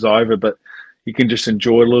game's over, but you can just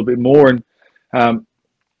enjoy it a little bit more. And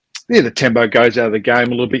the tempo goes out of the game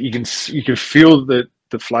a little bit. You can feel the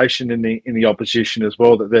deflation in the opposition as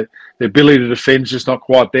well. That the ability to defend is just not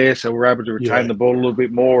quite there. So we're able to retain the ball a little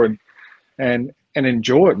bit more and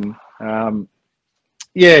enjoy it. And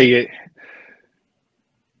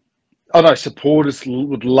I know supporters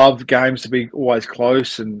would love games to be always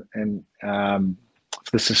close and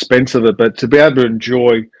the suspense of it, but to be able to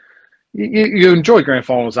enjoy, you enjoy grand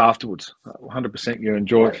finals afterwards. 100% you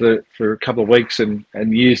enjoy it for a couple of weeks and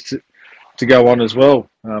years to go on as well.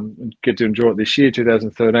 And get to enjoy it this year,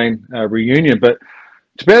 2013 reunion. But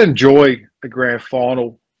to be able to enjoy a grand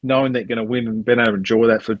final, knowing that you're going to win and being able to enjoy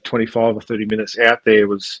that for 25 or 30 minutes out there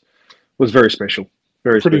was very special.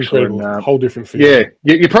 Pretty special. Incredible. And, whole different feeling.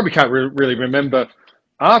 Yeah, you probably can't really remember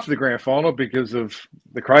after the grand final because of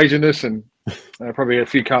the craziness and probably a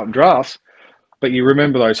few Carlton drafts, but you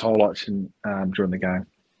remember those highlights during the game.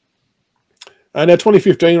 And now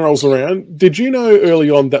 2015 rolls around. Did you know early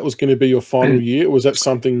on that was going to be your final year? Or was that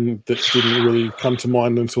something that didn't really come to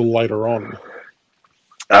mind until later on?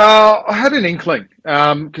 I had an inkling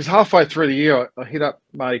because halfway through the year, I hit up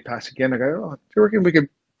Marty Pass again. I go, do you reckon we could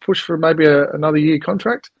push for maybe another year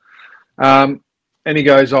contract? And he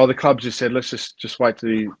goes, the club just said, let's just wait to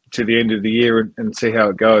the end of the year and see how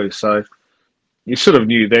it goes. So you sort of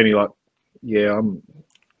knew then. You're like, yeah,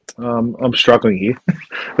 I'm struggling here.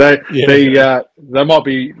 they might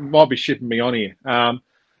be shipping me on here.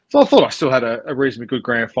 So I thought I still had a reasonably good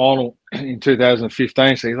grand final in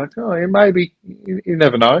 2015. So he's like, yeah, maybe you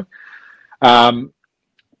never know.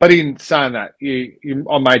 But in saying that,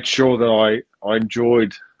 I made sure that I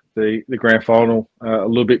enjoyed the grand final a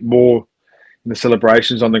little bit more in the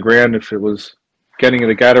celebrations on the ground. If it was getting in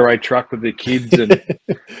the Gatorade truck with the kids and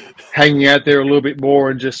hanging out there a little bit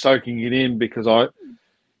more and just soaking it in, because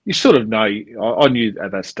you sort of know, I knew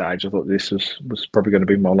at that stage, I thought this was probably going to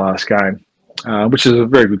be my last game, which is a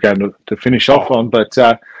very good game to finish off on. But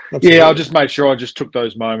I just made sure I just took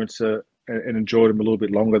those moments and enjoyed them a little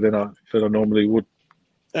bit longer than I normally would.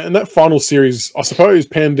 And that final series, I suppose,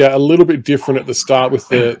 panned out a little bit different at the start with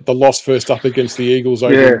the loss first up against the Eagles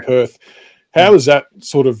over in Perth. How was that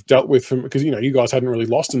sort of dealt with? Because, you guys hadn't really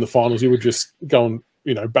lost in the finals. You were just going,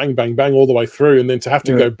 bang, bang, bang all the way through. And then to have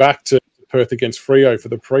to go back to Perth against Freo for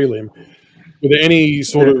the prelim. Were there any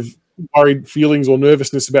sort of worried feelings or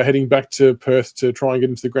nervousness about heading back to Perth to try and get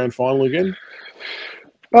into the grand final again?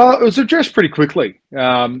 It was addressed pretty quickly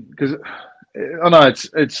because I know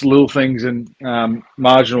it's little things and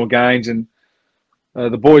marginal gains, and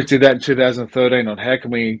the boys did that in 2013 on how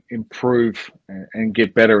can we improve and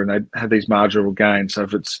get better, and they had these marginal gains. So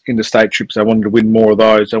if it's interstate trips, they wanted to win more of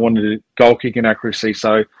those. They wanted goal kicking accuracy,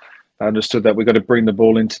 so they understood that we've got to bring the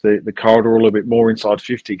ball into the corridor a little bit more inside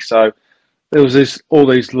 50. So there was all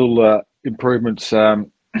these little improvements that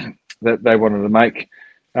they wanted to make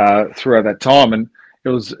throughout that time, and it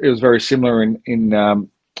was very similar in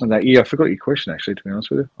that year. I forgot your question, actually, to be honest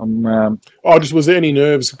with you. Was there any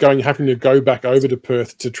nerves having to go back over to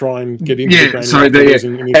Perth to try and get into the game? So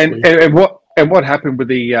and what happened with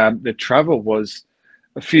the travel was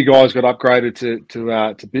a few guys got upgraded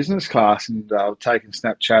to business class, and taking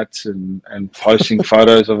Snapchats and posting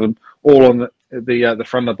photos of them all on the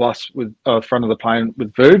front of the bus with front of the plane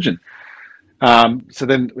with Virgin. So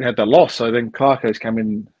then we had the loss. So then Clarko's come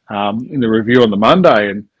in the review on the Monday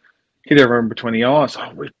and hit everyone between the eyes.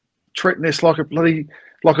 Oh, we're treating this like a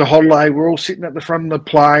holiday. We're all sitting at the front of the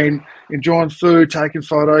plane, enjoying food, taking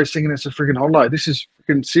photos, thinking it's a freaking holiday. This is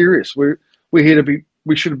freaking serious. We're here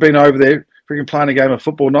we should have been over there freaking playing a game of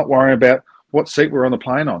football, not worrying about what seat we're on the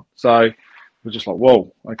plane on. So we're just like,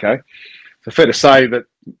 whoa, okay. So fair to say that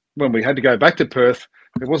when we had to go back to Perth,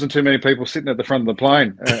 there wasn't too many people sitting at the front of the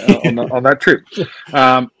plane on that trip.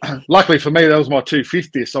 Luckily for me, that was my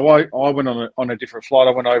 250th, so I went on a different flight.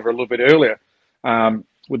 I went over a little bit earlier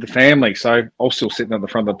with the family, so I was still sitting at the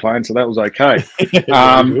front of the plane, so that was okay.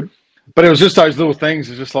 But it was just those little things.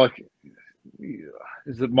 It's just like,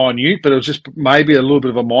 is it minute? But it was just maybe a little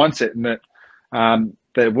bit of a mindset in that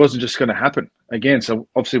that it wasn't just going to happen again. So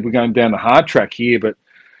obviously we're going down the hard track here, but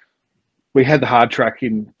we had the hard track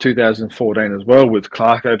in 2014 as well, with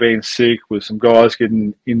Clarko being sick, with some guys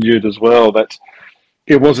getting injured as well. That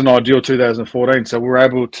it wasn't ideal 2014, so we were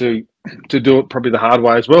able to do it probably the hard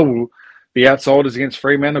way as well. We'll be outsiders against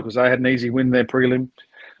Fremantle because they had an easy win in their prelim.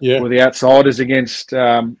 Yeah, we're the outsiders against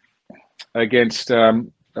Sydney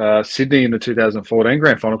in the 2014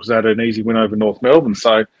 grand final because they had an easy win over North Melbourne.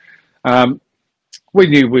 So we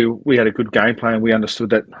knew we had a good game plan. We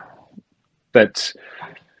understood that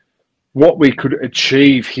what we could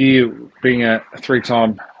achieve here, being a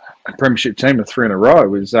three-time Premiership team, a 3 in a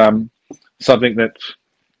row, is something that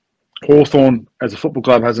Hawthorn as a football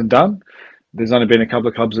club hasn't done. There's only been a couple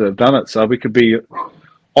of clubs that have done it, so we could be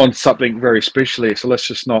on something very special here. So let's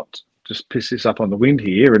just not just piss this up on the wind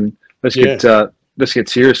here, and let's get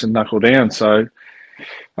serious and knuckle down. So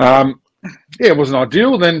it wasn't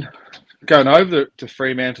ideal. Then going over to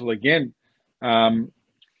Fremantle again, they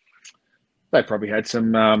probably had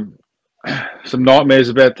some nightmares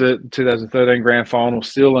about the 2013 grand final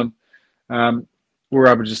still, and we were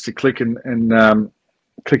able just to click and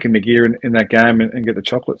click in the gear in that game and get the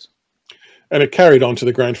chocolates. And it carried on to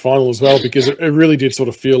the grand final as well, because it really did sort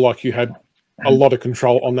of feel like you had a lot of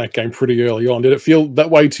control on that game pretty early on. Did it feel that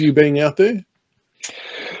way to you being out there?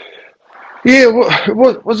 Yeah,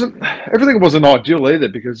 well, everything wasn't ideal either,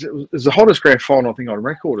 because it was the hottest grand final I think on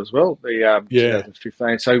record as well. The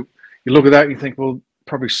 2015. So you look at that and you think, well,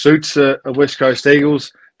 probably suits a West Coast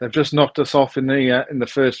Eagles. They've just knocked us off in the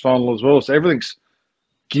first final as well. So everything's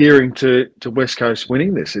gearing to West Coast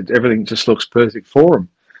winning this. Everything just looks perfect for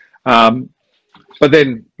them. But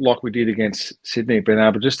then, like we did against Sydney, being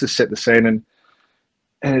able just to set the scene, and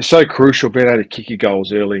it's so crucial being able to kick your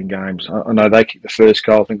goals early in games. I know they kicked the first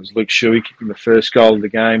goal. I think it was Luke Shuey kicking the first goal of the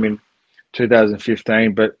game in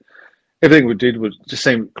 2015. But everything we did was just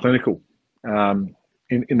seem clinical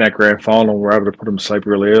in that grand final. We were able to put them to sleep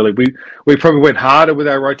really early. We probably went harder with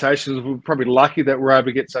our rotations. We were probably lucky that we were able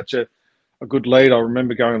to get such a good lead. I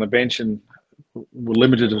remember going on the bench and we're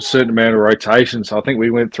limited to a certain amount of rotations. So I think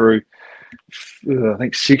we went through,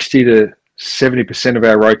 60 to 70% of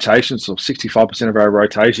our rotations, or 65% of our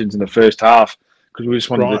rotations in the first half, because we just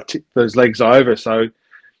wanted to tip those legs over. So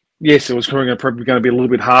yes, it was probably going to be a little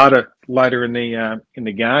bit harder later in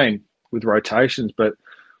the game with rotations, but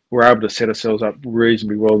we're able to set ourselves up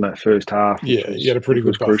reasonably well in that first half. Yeah, you had a pretty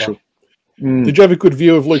good buffer. Crucial. Did you have a good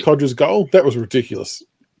view of Luke Hodges' goal? That was ridiculous.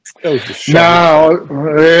 That was just I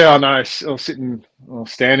know. I was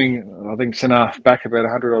standing, I think, centre half back about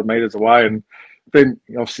 100 odd metres away, and then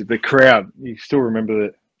obviously the crowd. You still remember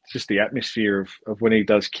just the atmosphere of when he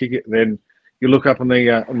does kick it. And then you look up on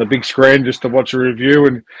the big screen just to watch a review,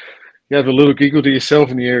 and you have a little giggle to yourself,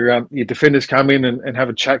 and your defenders come in and have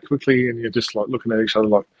a chat quickly, and you're just like looking at each other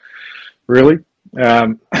like, really?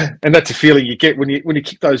 And that's a feeling you get when you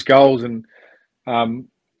kick those goals. And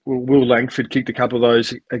Will Langford kicked a couple of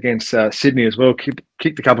those against Sydney as well. Kicked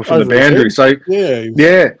a couple from the boundary. So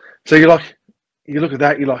So you look at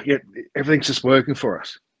that. You're like, yeah, everything's just working for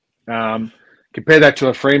us. compare that to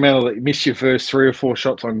a Fremantle that you miss your first 3 or 4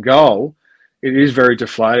 shots on goal. It is very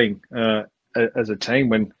deflating as a team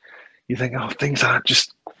when you think, oh, things aren't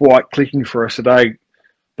just quite clicking for us today.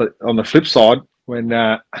 But on the flip side, when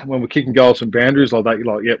we're kicking goals from boundaries like that, you're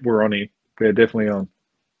like, yep, we're on here. We're definitely on.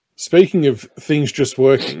 Speaking of things just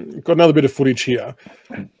working, got another bit of footage here.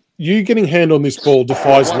 You getting hand on this ball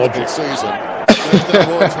defies logic.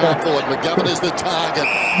 McGovern is the target.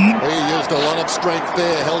 He used a lot of strength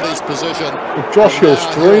there, held his position. If Josh Hill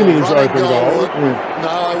screaming his open goal.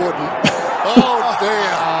 No, I wouldn't. Oh,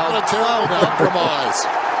 dear. What a terrible compromise.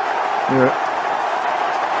 Yeah.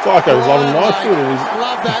 Clarko's loving life.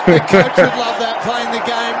 Love that. The coach would love that, playing the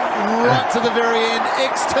game right to the very end.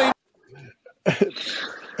 Ex-team.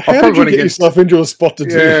 How did you get yourself into a spot to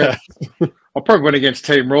do that? I probably went against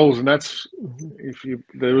team rules, and that's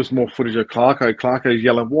there was more footage of Clarko. Clarko's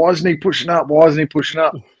yelling, "Why isn't he pushing up? Why isn't he pushing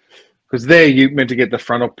up?" Because there you meant to get the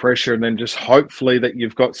frontal pressure, and then just hopefully that you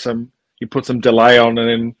put some delay on, and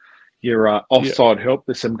then your offside help.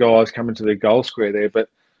 There's some guys coming to the goal square there, but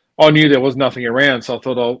I knew there was nothing around, so I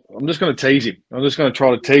thought, I'm just going to tease him. I'm just going to try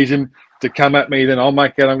to tease him to come at me. Then I'll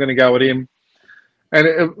make it. I'm going to go at him.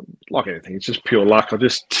 And like anything, it's just pure luck. I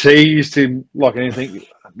just teased him like anything.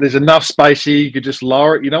 There's enough space here. You could just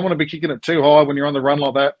lower it. You don't want to be kicking it too high when you're on the run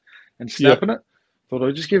like that and snapping it. Thought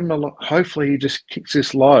I'd just give him a lot. Hopefully he just kicks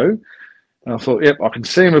this low. And I thought, yep, I can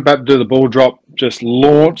see him about to do the ball drop, just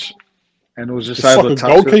launch, and it was just able to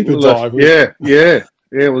touch goalkeeper dive. Yeah.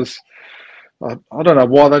 It was. I don't know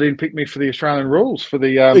why they didn't pick me for the Australian rules for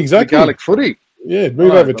the Gaelic footy. Yeah,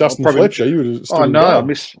 move over Dustin Fletcher. You would have. Oh no, I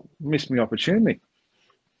missed my opportunity.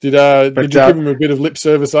 Did you give him a bit of lip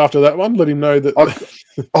service after that one? Let him know that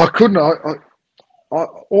I couldn't.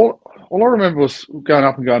 All I remember was going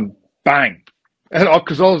up and going bang, and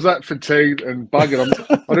because I was that fatigued and buggered,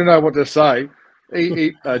 I didn't know what to say.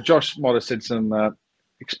 Josh might have said some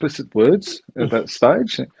explicit words at that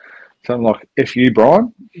stage, something like "F you,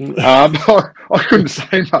 Brian." I couldn't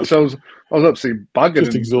say much. I was absolutely buggered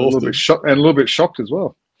and exhausted, a little bit shocked as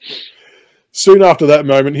well. Soon after that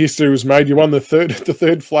moment, history was made. You won the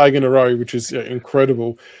third flag in a row, which is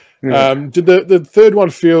incredible. Yeah. Did the third one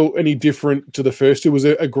feel any different to the first two? Was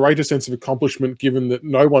there a greater sense of accomplishment, given that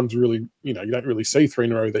no one's really, you don't really see 3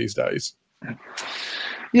 in a row these days?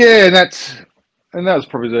 Yeah, and that was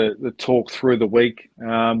probably the talk through the week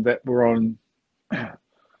that we're on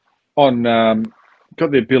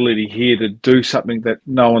got the ability here to do something that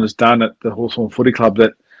no one has done at the Hawthorn Footy Club.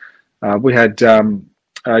 That we had.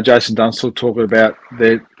 Jason Dunstall talking about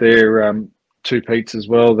their 2 peats as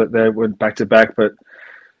well, that they went back to back, but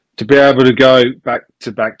to be able to go back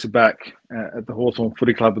to back to back at the Hawthorn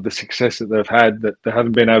Footy Club with the success that they've had, that they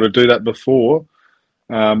haven't been able to do that before,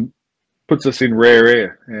 puts us in rare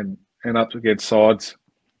air and up against sides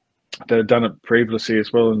that have done it previously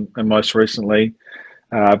as well, and most recently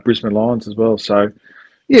Brisbane Lions as well. So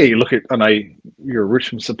yeah, you look at, I know you're a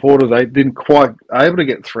Richmond supporter, they didn't quite able to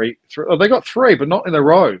get 3. Oh, they got 3, but not in a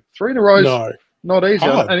row. 3 in a row is not easy.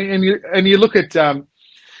 And you look at and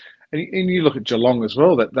you look at Geelong as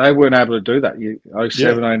well, that they weren't able to do that.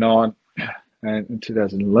 07, 09, and in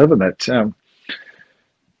 2011. That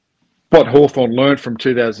what Hawthorn learned from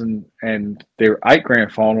 2000 and their 8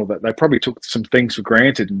 grand final, that they probably took some things for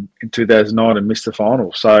granted in 2009 and missed the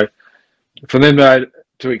final. So for them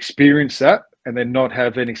to experience that, and then not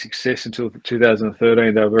have any success until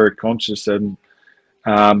 2013, they were very conscious, and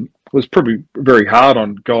was probably very hard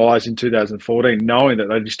on guys in 2014, knowing that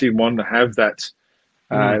they just didn't want to have that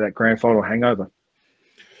that grand final hangover.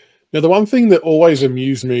 Now, the one thing that always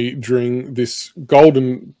amused me during this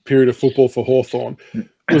golden period of football for Hawthorn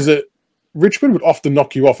was that Richmond would often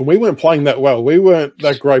knock you off, and we weren't playing that well. We weren't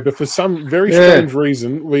that great, but for some very strange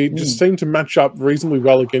reason, we just seemed to match up reasonably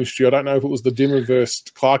well against you. I don't know if it was the Dimmer versus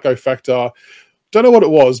Clarko factor. Don't know what it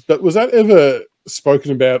was, but was that ever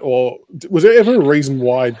spoken about, or was there ever a reason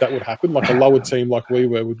why that would happen? Like a lower team like we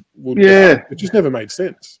were would it just never made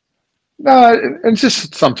sense. No, and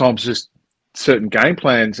just sometimes just certain game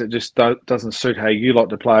plans that just doesn't suit how you like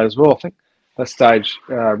to play as well. I think at that stage,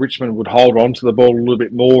 Richmond would hold on to the ball a little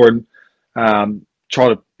bit more and try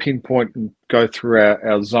to pinpoint and go through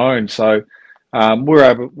our zone. So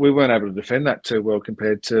we weren't able to defend that too well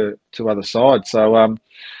compared to other sides. So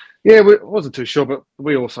we wasn't too sure, but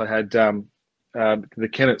we also had the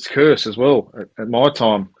Kennett's curse as well at my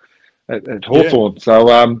time at Hawthorn.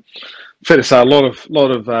 So fair to say, a lot of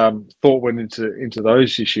thought went into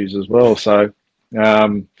those issues as well. So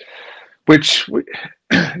it's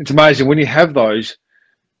amazing when you have those,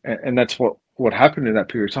 and that's what happened in that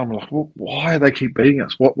period of time. We're like, well, why do they keep beating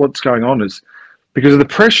us? What's going on? Is because of the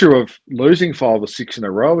pressure of losing 5 or 6 in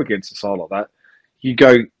a row against a side like that. you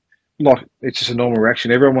go like it's just a normal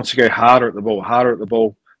reaction. Everyone wants to go harder at the ball, harder at the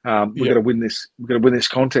ball. We've got to win this. We've got to win this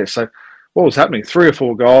contest. So what was happening? 3 or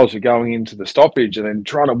 4 guys were going into the stoppage and then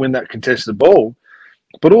trying to win that contested ball.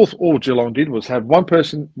 But all Geelong did was have one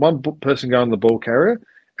person go on the ball carrier,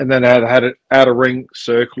 and then had an outer ring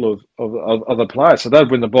circle of other players. So they'd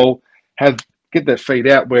win the ball, get their feet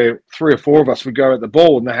out where 3 or 4 of us would go at the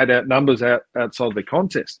ball, and they had out numbers outside the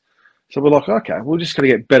contest. So we're like, okay, we're just going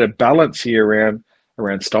to get better balance here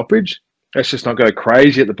around stoppage. Let's just not go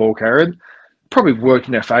crazy at the ball carrier. Probably worked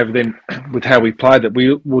in our favour then with how we played, that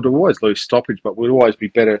we would always lose stoppage, but we'd always be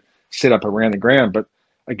better set up around the ground. But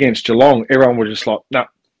against Geelong, everyone was just like, no,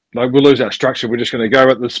 we'll lose our structure. We're just going to go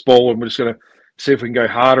at this ball and we're just going to see if we can go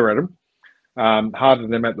harder at them, harder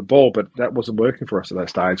than them at the ball. But that wasn't working for us at that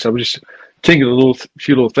stage. So we just tinkered a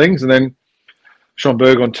few little things, and then Sean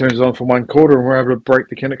Burgoyne turns it on for 1 quarter and we're able to break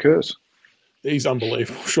the Kennett curse. He's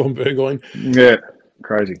unbelievable, Sean Burgoyne. Yeah,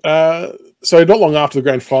 crazy. So not long after the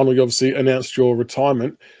grand final, you obviously announced your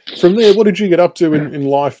retirement. From there, what did you get up to in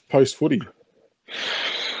life post-footy?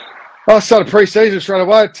 I started pre-season straight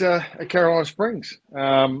away at Caroline Springs.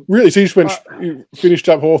 Really? So you finished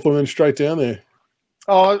up Hawthorn and then straight down there?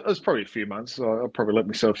 Oh, it was probably a few months. I'll probably let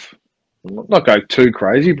myself not go too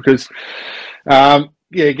crazy because,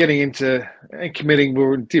 getting into and committing, we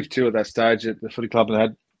were in Div 2 at that stage at the footy club,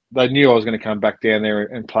 and they knew I was going to come back down there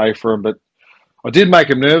and play for them, but I did make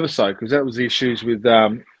them nervous though, because that was the issues with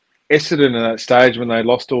Essendon at that stage when they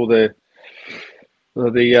lost all the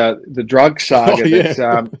drug saga. Oh,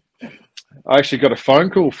 yeah. I actually got a phone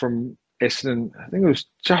call from Essendon. I think it was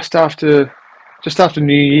just after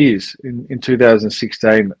New Year's in 2016.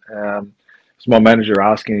 It was my manager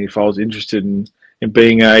asking if I was interested in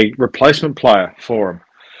being a replacement player for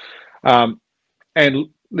him, and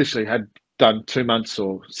literally had done 2 months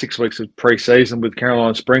or 6 weeks of pre-season with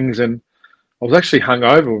Caroline Springs, and I was actually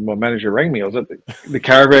hungover when my manager rang me. I was at the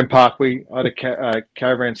caravan park. I had a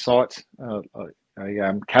caravan site,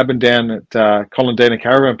 a cabin down at Colindina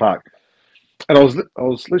Caravan Park, and I was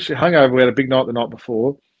literally hungover. We had a big night the night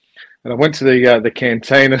before, and I went to the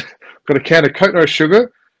canteen and got a can of coconut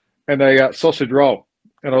sugar and a sausage roll,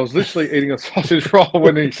 and I was literally eating a sausage roll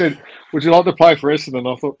when he said, "Would you like to play for Essendon?" And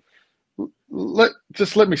I thought,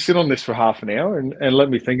 let me sit on this for half an hour and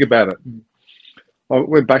let me think about it. And I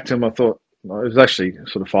went back to him. I thought. It was actually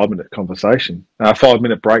sort of 5-minute conversation,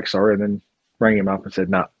 5-minute break, sorry, and then rang him up and said,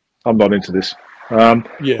 "No, I'm not into this. I'm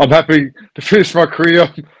happy to finish my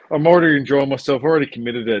career. I'm already enjoying myself. Already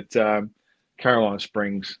committed at Caroline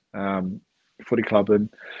Springs Footy Club." And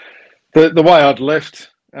the way I'd left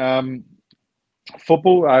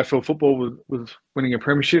football, AFL football, was winning a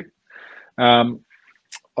premiership. I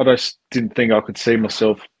just didn't think I could see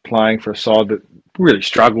myself playing for a side that really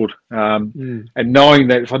struggled, and knowing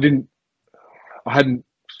that if I'm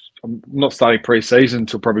not starting pre-season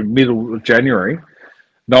until probably middle of January,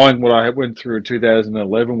 knowing what I went through in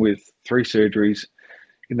 2011 with 3 surgeries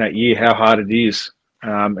in that year, how hard it is.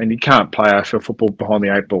 And you can't play AFL football behind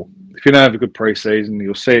the 8 ball. If you don't have a good pre-season,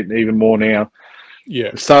 you'll see it even more now. Yeah.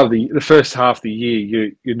 The start of the first half of the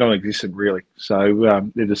year, you're non-existent really.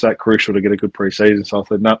 So it is that crucial to get a good pre-season. So I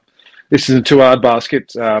thought, no, this isn't too hard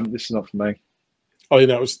basket. This is not for me.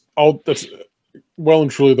 Oh, that's well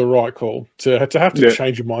and truly the right call to have to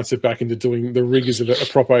change your mindset back into doing the rigours of a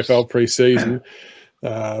proper AFL pre-season.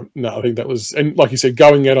 No, I think that was, and like you said,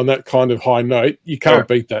 going out on that kind of high note, you can't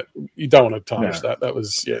beat that. You don't want to tarnish that. That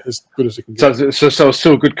was as good as it can get. So it's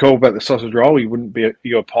still a good call about the sausage roll. You wouldn't be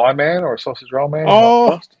you're a pie man or a sausage roll man?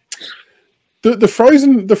 Oh, the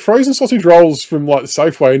frozen sausage rolls from like the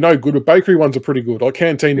Safeway are no good, but bakery ones are pretty good. Like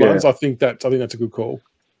canteen ones, I think that's a good call.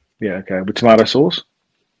 Yeah, okay. With tomato sauce?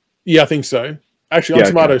 Yeah, I think so. Actually, on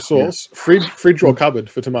tomato sauce, fridge or cupboard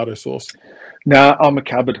for tomato sauce? No, I'm a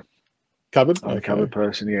cupboard. Cupboard? I'm a cupboard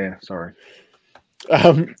person, yeah, sorry.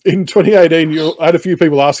 In 2018, I had a few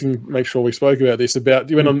people asking, make sure we spoke about this, about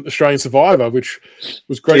you went on Australian Survivor, which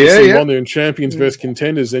was great to see you on there in Champions versus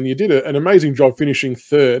Contenders, and you did an amazing job finishing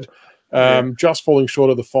 3rd, just falling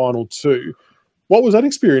short of the final 2. What was that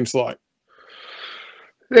experience like?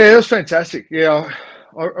 Yeah, it was fantastic. Yeah,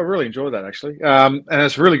 I really enjoyed that actually, and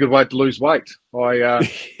it's a really good way to lose weight.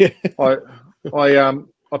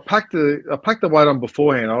 I packed the weight on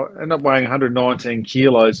beforehand. I ended up weighing 119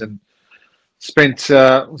 kilos and spent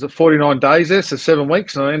was it 49 days there, so 7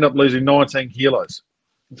 weeks, and I ended up losing 19 kilos.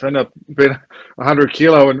 So I ended up being 100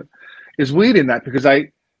 kilo, and it's weird in that because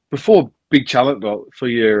before big challenge for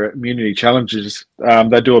your immunity challenges,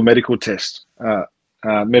 they do a medical test,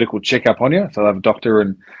 medical checkup on you. So they have a doctor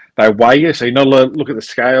and they weigh you. So you're not allowed to look at the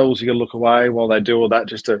scales. You got to look away while they do all that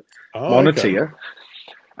just to monitor you.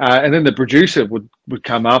 And then the producer would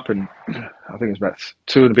come up, and I think it was about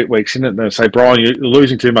 2 and a bit weeks in it, and they'd say, Brian, you're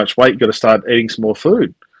losing too much weight. You've got to start eating some more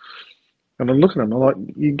food. And I'm looking at them, I'm like,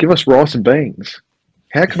 you give us rice and beans.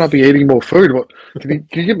 How can I be eating more food? What, can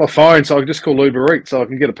you get my phone so I can just call Uber Eats so I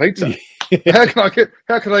can get a pizza? How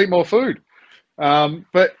can I eat more food?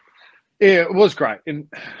 But yeah, it was great. And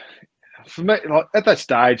for me, like at that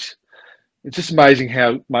stage, it's just amazing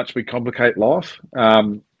how much we complicate life.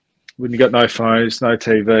 When you got no phones, no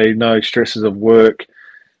TV, no stresses of work,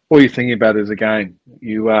 all you're thinking about is a game.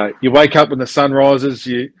 You wake up when the sun rises.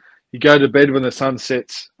 You go to bed when the sun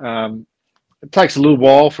sets. It takes a little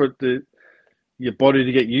while for your body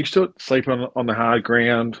to get used to it. Sleeping on the hard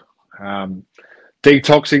ground,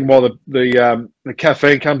 detoxing while the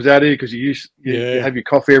caffeine comes out of you because you have your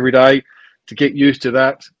coffee every day to get used to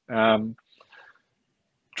that.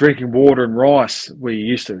 Drinking water and rice, where you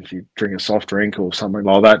used to, if you drink a soft drink or something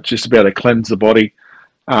like that, just to be able to cleanse the body,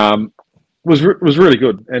 was really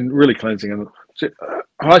good and really cleansing. And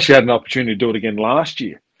I actually had an opportunity to do it again last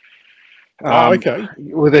year. Okay.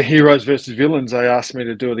 With the heroes versus villains, they asked me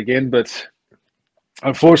to do it again, but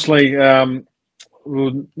unfortunately, we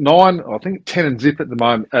were 9, I think 10 and zip at the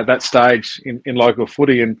moment at that stage in local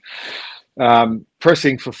footy, and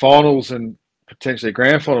pressing for finals and potentially a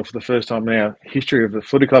grand final for the first time in our history of the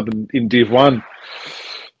footy club in Div 1.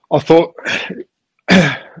 I thought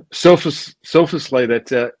selfishly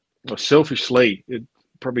it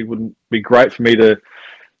probably wouldn't be great for me to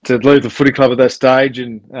leave the footy club at that stage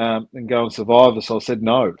and go and survive. So I said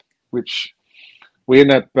no, which we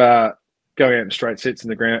ended up going out in straight sets in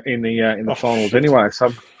the ground in the finals anyway. So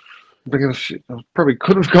I'm thinking, shit, I probably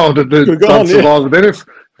could have gone to Survivor then if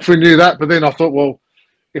we knew that. But then I thought, well,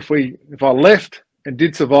 if I left and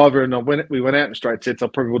did Survivor and we went out in straight sets, I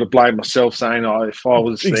probably would have blamed myself, saying, "Oh, if I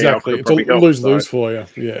was there, I could have probably helped." Lose for you,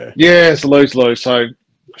 yeah. Yeah, it's a lose. So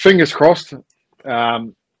fingers crossed.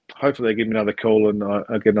 Hopefully they give me another call and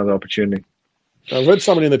I'll get another opportunity. I've read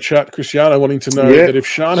someone in the chat, Cristiano, wanting to know that if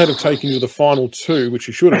Sean had have taken you to the final 2, which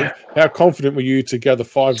he should have, how confident were you to gather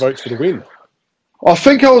 5 votes for the win? I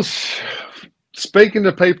think I was speaking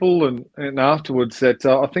to people and afterwards that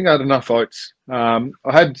I think I had enough votes. I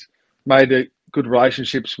had made good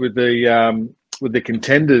relationships with the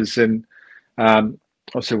contenders, and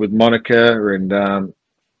also with Monica and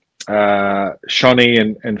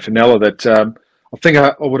Shani and Fenella, that I think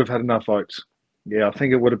I would have had enough votes. Yeah, I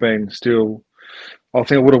think it would have been still. I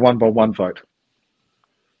think it would have won by 1 vote.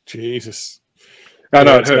 Jesus. I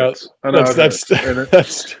know it hurts. That's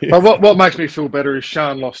but what makes me feel better is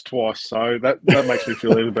Sean lost twice, so that makes me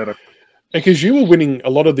feel even better. Because you were winning a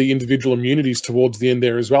lot of the individual immunities towards the end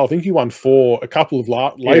there as well. I think you won 4, a couple of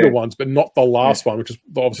later ones, but not the last one, which is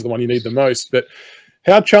obviously the one you need the most. But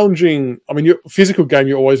how challenging? I mean, your physical game,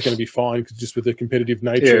 you're always going to be fine just with the competitive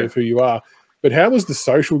nature of who you are. But how was the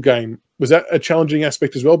social game? Was that a challenging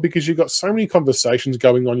aspect as well? Because you've got so many conversations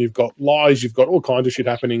going on. You've got lies. You've got all kinds of shit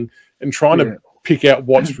happening, and trying to pick out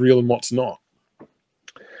what's real and what's not.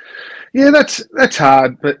 Yeah, that's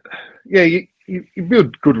hard. But yeah, you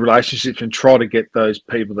build good relationships and try to get those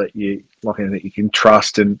people that you like and that you can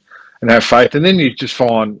trust and have faith. And then you just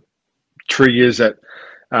find triggers that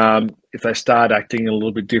if they start acting a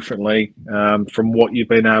little bit differently from what you've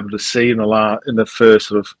been able to see in the first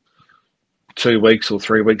sort of 2 weeks or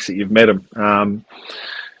 3 weeks that you've met them.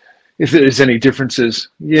 If there's any differences,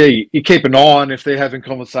 you keep an eye on if they're having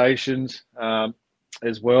conversations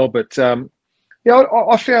as well. But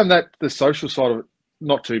I found that the social side of it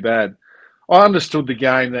not too bad. I understood the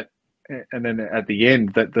game and then at the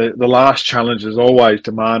end that the last challenge is always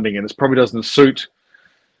demanding, and it probably doesn't suit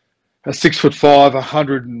a 6'5",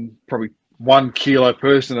 101 kilo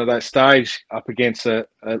person at that stage up against a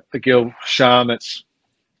girl, Sean,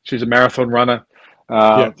 she's a marathon runner.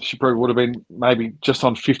 She probably would have been maybe just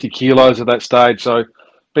on 50 kilos at that stage. So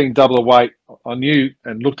being double the weight, I knew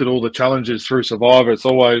and looked at all the challenges through Survivor. It's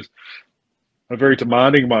always a very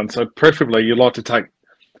demanding one. So preferably you'd like to take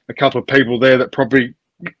a couple of people there that probably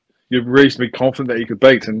you're reasonably confident that you could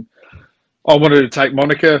beat. And I wanted to take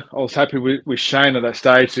Monica. I was happy with Shane at that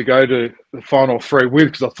stage to go to the final 3 with,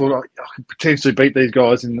 because I thought I could potentially beat these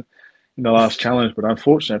guys in the last challenge. But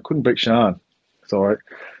unfortunately, I couldn't beat Shane. So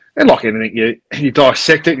and like anything, you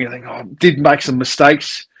dissect it and you think, I did make some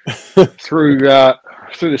mistakes through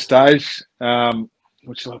the stage,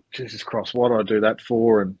 which is like, Jesus Christ, why do I do that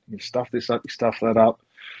for? And you stuff this up, you stuff that up.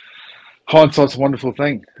 Hindsight's a wonderful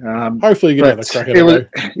thing. Hopefully you get another crack at it.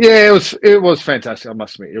 It was fantastic, I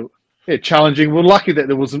must admit. Challenging. We're lucky that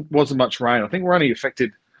there wasn't much rain. I think we're only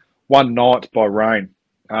affected one night by rain.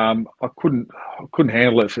 I couldn't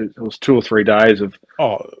handle it if it was 2 or 3 days of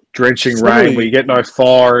drenching it's rain really- where you get no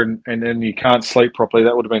fire and then you can't sleep properly.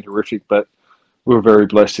 That would have been horrific. But we were very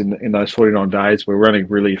blessed in those 49 days. We were only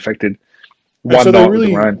really affected one night with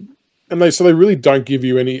the rain. And they really don't give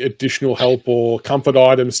you any additional help or comfort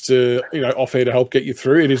items to, off-air to help get you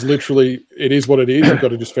through. It is literally, it is what it is. You've got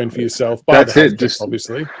to just fend for yourself. That's it. Just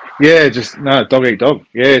obviously. Yeah, just no dog eat dog.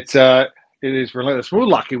 Yeah, it is relentless. We're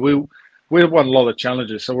lucky. We won a lot of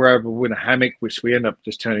challenges, so we're able to win a hammock, which we end up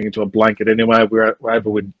just turning into a blanket anyway. We're able to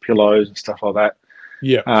win pillows and stuff like that.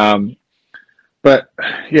 Yeah. But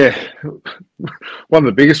yeah, one of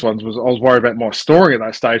the biggest ones was I was worried about my snoring at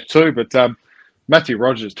that stage too. But Matthew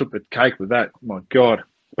Rogers took the cake with that. My God,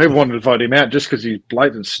 people wanted to vote him out just because he's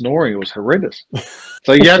blatant snoring. It was horrendous.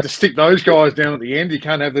 So you had to stick those guys down at the end. You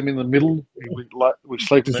can't have them in the middle. We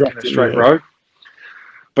sleep in a straight row.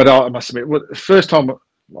 But I must admit, the first time,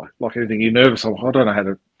 like anything, you're nervous. I don't know how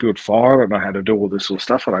to build fire. I don't know how to do all this sort of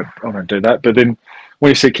stuff. I don't do that. But then when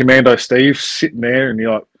you see Commando Steve sitting there and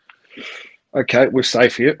you're like, okay, we're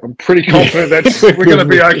safe here. I'm pretty confident that we're going to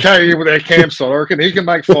be okay here with our campsite. I reckon he can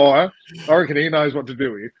make fire. I reckon he knows what to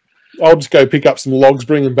do here. I'll just go pick up some logs,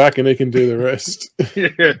 bring them back, and he can do the rest.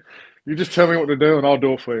 Yeah. You just tell me what to do and I'll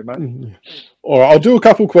do it for you, mate. All right, I'll do a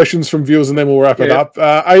couple questions from viewers and then we'll wrap it up.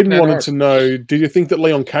 Aidan wanted to know, do you think that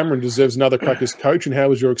Leon Cameron deserves another crack as coach, and how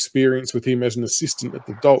was your experience with him as an assistant at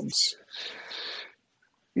the Dogs?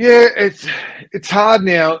 Yeah, it's hard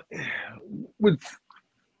now with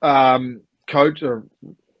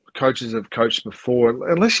coaches have coached before.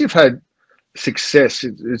 Unless you've had success,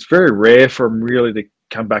 it's very rare for them really to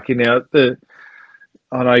come back in. Now,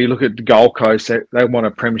 I know you look at the Gold Coast, they want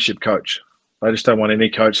a premiership coach. They just don't want any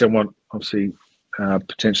coach. They want, obviously,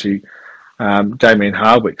 potentially Damien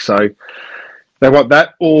Hardwick. So they want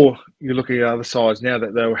that, or you look at the other sides now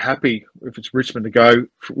that they were happy, if it's Richmond, to go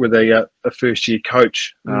with a first-year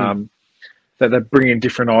coach, that they bring in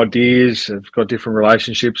different ideas, have got different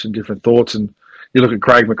relationships and different thoughts. And you look at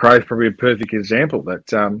Craig McRae, probably a perfect example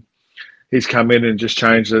that he's come in and just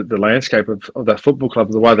changed the landscape of that football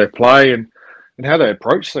club, the way they play and how they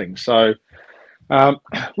approach things. So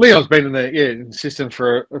Leon's been in the system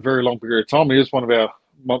for a very long period of time. He was one of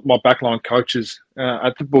my backline coaches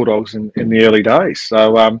at the Bulldogs in the early days.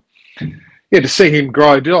 So to see him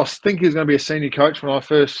grow. Did I think he was going to be a senior coach when I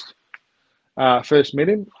first met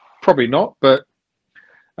him? Probably not, but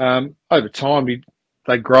over time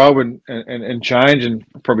they grow and change, and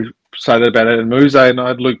I'll probably say that about Adam Muse. And I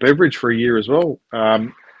had Luke Beveridge for a year as well at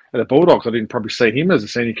the Bulldogs. I didn't probably see him as a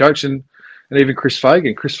senior coach, and even Chris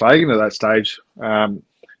Fagan. Chris Fagan at that stage,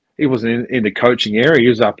 he wasn't in the coaching area. He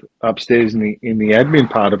was upstairs in the admin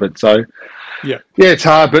part of it. So yeah, it's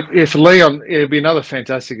hard. But for Leon, it'd be another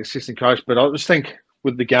fantastic assistant coach. But I just think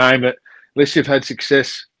with the game that unless you've had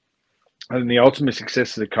success, and the ultimate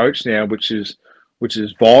success as a coach now, which is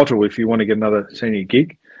vital if you want to get another senior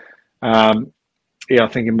gig. I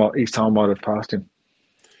think his time might have passed him.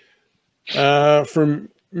 From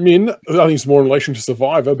Min, I think it's more in relation to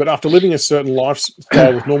Survivor, but after living a certain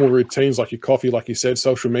lifestyle with normal routines like your coffee, like you said,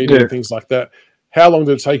 social media and things like that, how long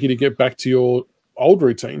did it take you to get back to your old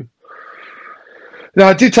routine? No,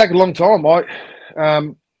 it did take a long time.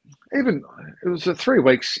 It was 3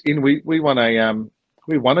 weeks in. We won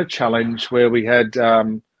a challenge where we had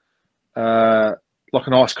like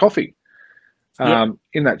an iced coffee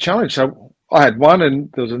in that challenge. So I had one, and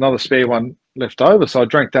there was another spare one left over, so I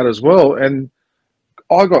drank that as well. And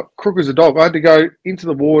I got crook as a dog. I had to go into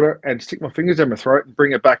the water and stick my fingers down my throat and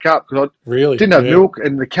bring it back up because I didn't have milk,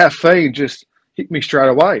 and the caffeine just hit me straight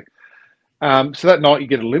away. So that night you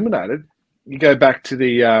get eliminated. You go back to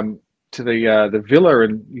the villa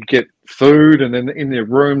and you get food, and then in their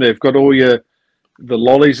room they've got all the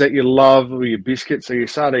lollies that you love, or your biscuits, so you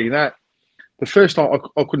start eating that. The first night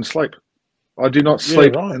I couldn't sleep. I did not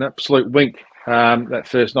sleep an absolute wink that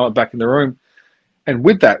first night back in the room. And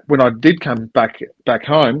with that, when I did come back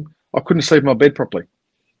home, I couldn't sleep in my bed properly.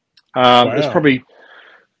 It probably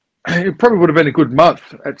would have been a good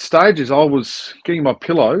month. At stages, I was getting my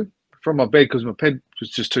pillow from my bed because my bed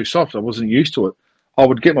was just too soft. I wasn't used to it. I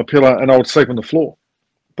would get my pillow and I would sleep on the floor,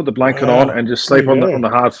 put the blanket on, and just sleep on the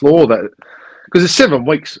hard floor. Because it's 7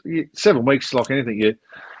 weeks. 7 weeks, like anything, you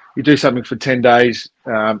do something for 10 days,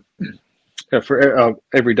 for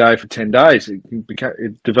every day for 10 days.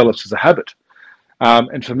 It develops as a habit.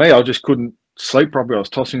 And for me, I just couldn't sleep properly. I was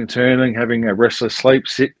tossing and turning, having a restless sleep,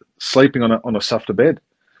 sleeping on a softer bed.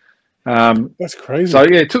 That's crazy. So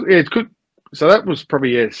so that was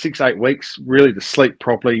probably 6-8 weeks really to sleep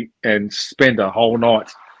properly and spend a whole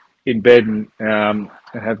night in bed and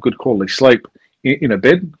have good quality sleep in a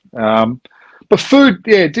bed. But But food,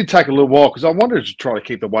 yeah, it did take a little while because I wanted to try to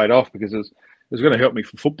keep the weight off because it was going to help me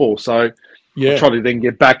for football. So I tried to then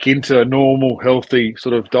get back into a normal, healthy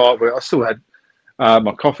sort of diet where I still had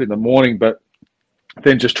my coffee in the morning, but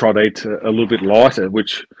then just tried to eat a little bit lighter,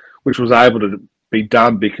 which was able to be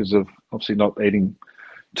done because of obviously not eating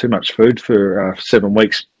too much food for 7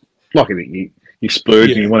 weeks. Like you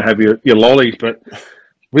splurge and you want to have your lollies, but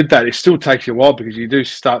with that, it still takes you a while because you do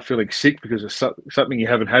start feeling sick because of something you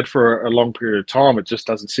haven't had for a long period of time. It just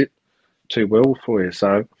doesn't sit too well for you.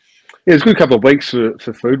 So, yeah, it's a good couple of weeks for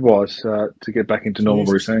food-wise to get back into normal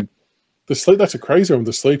routine. The sleep, that's a crazy one,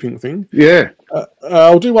 the sleeping thing. Yeah.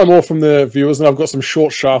 I'll do one more from the viewers, and I've got some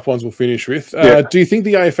short, sharp ones we'll finish with. Do you think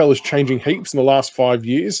the AFL is changing heaps in the last 5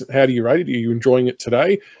 years? How do you rate it? Are you enjoying it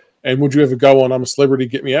today? And would you ever go on, I'm a celebrity,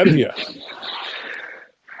 get me out of here?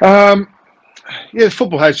 Yeah,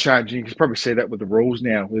 football has changed. You can probably see that with the rules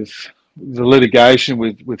now, with the litigation,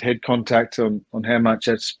 with head contact on how much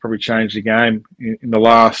that's probably changed the game in the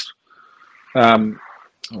last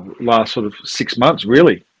sort of 6 months,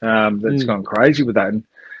 really. That's gone crazy with that.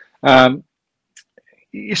 And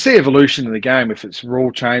you see evolution in the game. If it's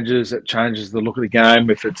rule changes, it changes the look of the game.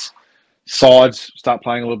 If it's sides start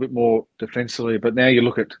playing a little bit more defensively. But now you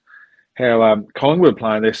look at how Collingwood are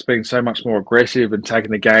playing, they're being so much more aggressive and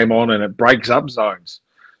taking the game on, and it breaks up zones.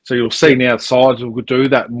 So you'll see now sides will do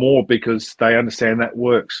that more because they understand that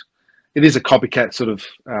works. It is a copycat sort of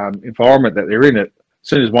environment that they're in. It as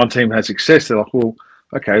soon as one team has success, they're like, well,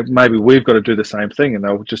 okay, maybe we've got to do the same thing, and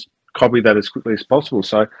they'll just copy that as quickly as possible.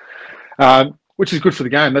 So, which is good for the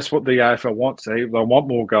game. That's what the AFL wants. They want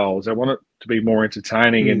more goals. They want it to be more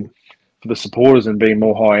entertaining and for the supporters and being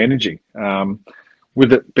more high energy.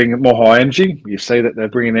 With it being more high energy, you see that they're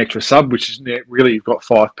bringing an extra sub, which is really you've got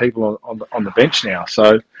 5 people on the bench now.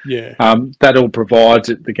 So that all provides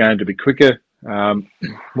the game to be quicker,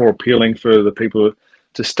 more appealing for the people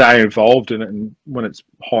to stay involved in it. And when it's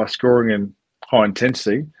high scoring and high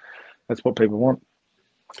intensity, that's what people want.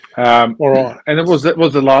 All right. And it was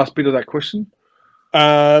the last bit of that question.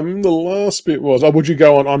 The last bit was, would you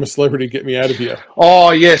go on, I'm a celebrity, get me out of here?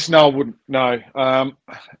 Oh, yes. No, I wouldn't. No.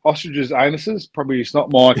 Ostriches' anuses, probably it's not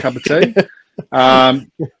my cup of tea.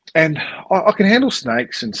 And I can handle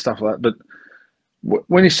snakes and stuff like that. But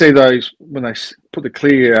when you see those, when they put the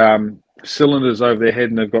clear cylinders over their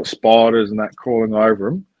head and they've got spiders and that crawling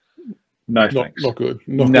over them, no thanks. Not good.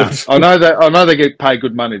 No. I know they get paid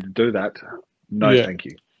good money to do that. No, thank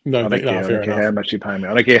you. I don't care how much you pay me.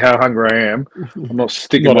 I don't care how hungry I am. I'm not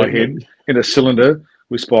sticking my head in a cylinder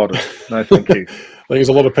with spiders. No, thank you. I think there's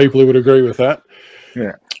a lot of people who would agree with that.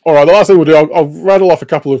 Yeah. All right, the last thing we'll do, I'll rattle off a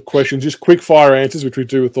couple of questions, just quick fire answers, which we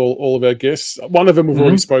do with all of our guests. One of them we've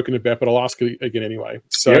already spoken about, but I'll ask it again anyway.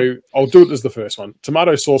 So I'll do it as the first one.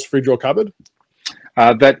 Tomato sauce, fridge or cupboard?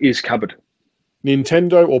 That is cupboard.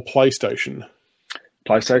 Nintendo or PlayStation?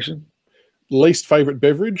 PlayStation. Least favourite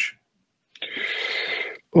beverage?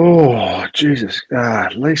 Oh, Jesus.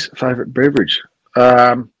 Least favourite beverage.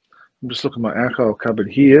 I'm just looking at my alcohol cupboard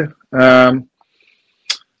here.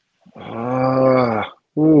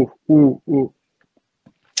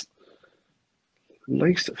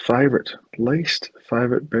 Least favourite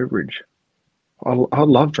beverage. I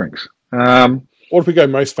love drinks. What if we go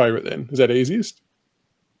most favourite then? Is that easiest?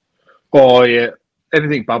 Oh, yeah.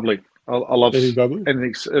 Anything bubbly. I love anything bubbly.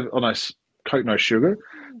 Anything on a Coke, no sugar.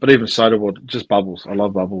 But even soda water, just bubbles. I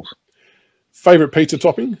love bubbles. Favourite pizza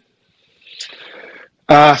topping?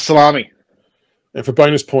 Salami. And for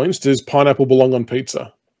bonus points, does pineapple belong on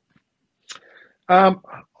pizza? I'm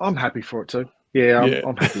happy for it too. Yeah,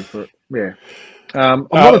 I'm happy for it. Yeah. I'm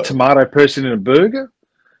not a tomato person in a burger.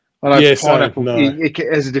 I know pineapple it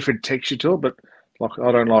has a different texture to it, but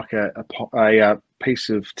I don't like a piece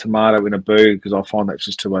of tomato in a burger because I find that's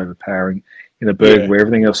just too overpowering. In a burger where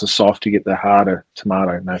everything else is soft, you get the harder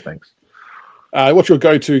tomato. No thanks. What's your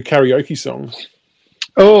go-to karaoke song?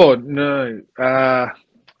 Oh, no.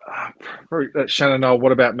 Shannon,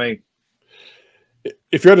 what about me?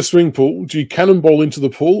 If you're at a swimming pool, do you cannonball into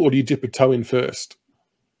the pool or do you dip a toe in first?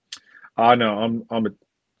 No, I'm a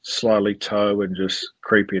slowly toe and just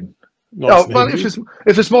creep in. Nice but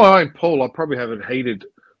if it's my own pool, I'll probably have it heated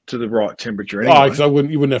to the right temperature anyway. Because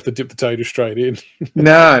you wouldn't have to dip the toe just straight in.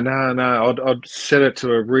 No. I'd set it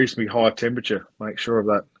to a reasonably high temperature. Make sure of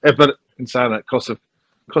that. But in saying that, cost of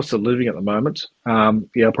living at the moment, I'll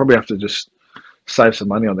probably have to just save some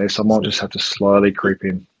money on there. So I might just have to slowly creep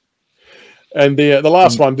in. And the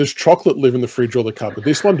last one, does chocolate live in the fridge or the cupboard?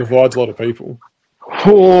 This one divides a lot of people.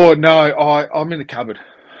 Oh no, I'm in the cupboard.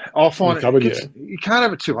 I'll find you can't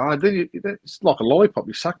have it too hard. Then it's like a lollipop.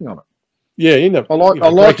 You're sucking on it. Yeah, I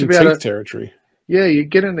like to be able to territory. Yeah, you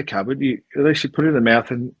get in the cupboard, at least you put it in the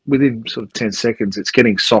mouth, and within sort of 10 seconds, it's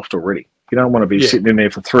getting soft already. You don't want to be sitting in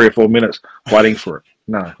there for 3 or 4 minutes waiting for it.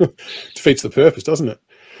 No. Defeats the purpose, doesn't it?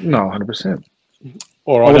 No, 100%.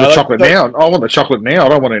 All right, I want the chocolate now. I want the chocolate now. I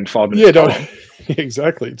don't want it in 5 minutes. Yeah, don't.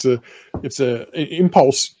 Exactly. It's an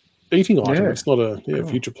impulse eating item. It's not a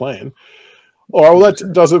future plan. All right, well,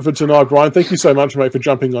 that does it for tonight, Brian. Thank you so much, mate, for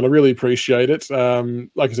jumping on. I really appreciate it.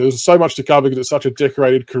 Like I said, there's so much to cover because it's such a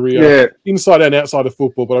decorated career, inside and outside of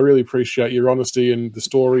football, but I really appreciate your honesty and the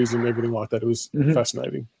stories and everything like that. It was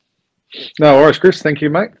fascinating. No worries, Chris. Thank you,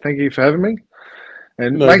 mate. Thank you for having me.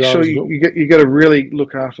 And make sure you got to really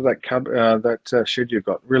look after that shed you've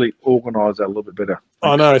got. Really organise that a little bit better.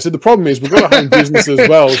 I know. So the problem is we've got a home business as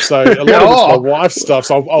well. So a lot of it's my wife's stuff.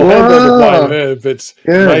 So I'll hand over blame her, but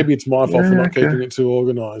maybe it's my fault for not keeping it too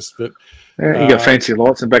organised. But you got fancy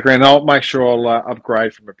lights in the background. I'll make sure I'll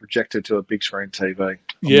upgrade from a projector to a big screen TV. I'm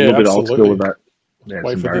a little bit old school with that. Yeah,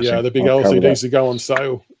 wait for the big LCDs to go on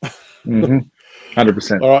sale.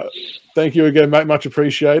 100%. All right. Thank you again, mate. Much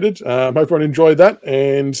appreciated. Hope everyone enjoyed that,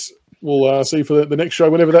 and we'll see you for the next show,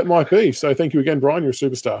 whenever that might be. So thank you again, Brian. You're a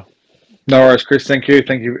superstar. No worries, Chris. Thank you.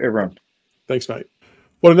 Thank you, everyone. Thanks, mate.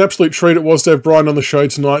 What an absolute treat it was to have Brian on the show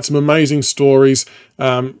tonight. Some amazing stories,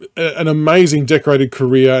 an amazing decorated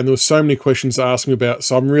career, and there were so many questions to ask me about.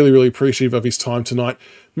 So I'm really, really appreciative of his time tonight.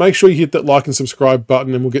 Make sure you hit that like and subscribe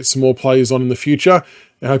button, and we'll get some more players on in the future.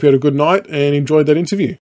 I hope you had a good night and enjoyed that interview.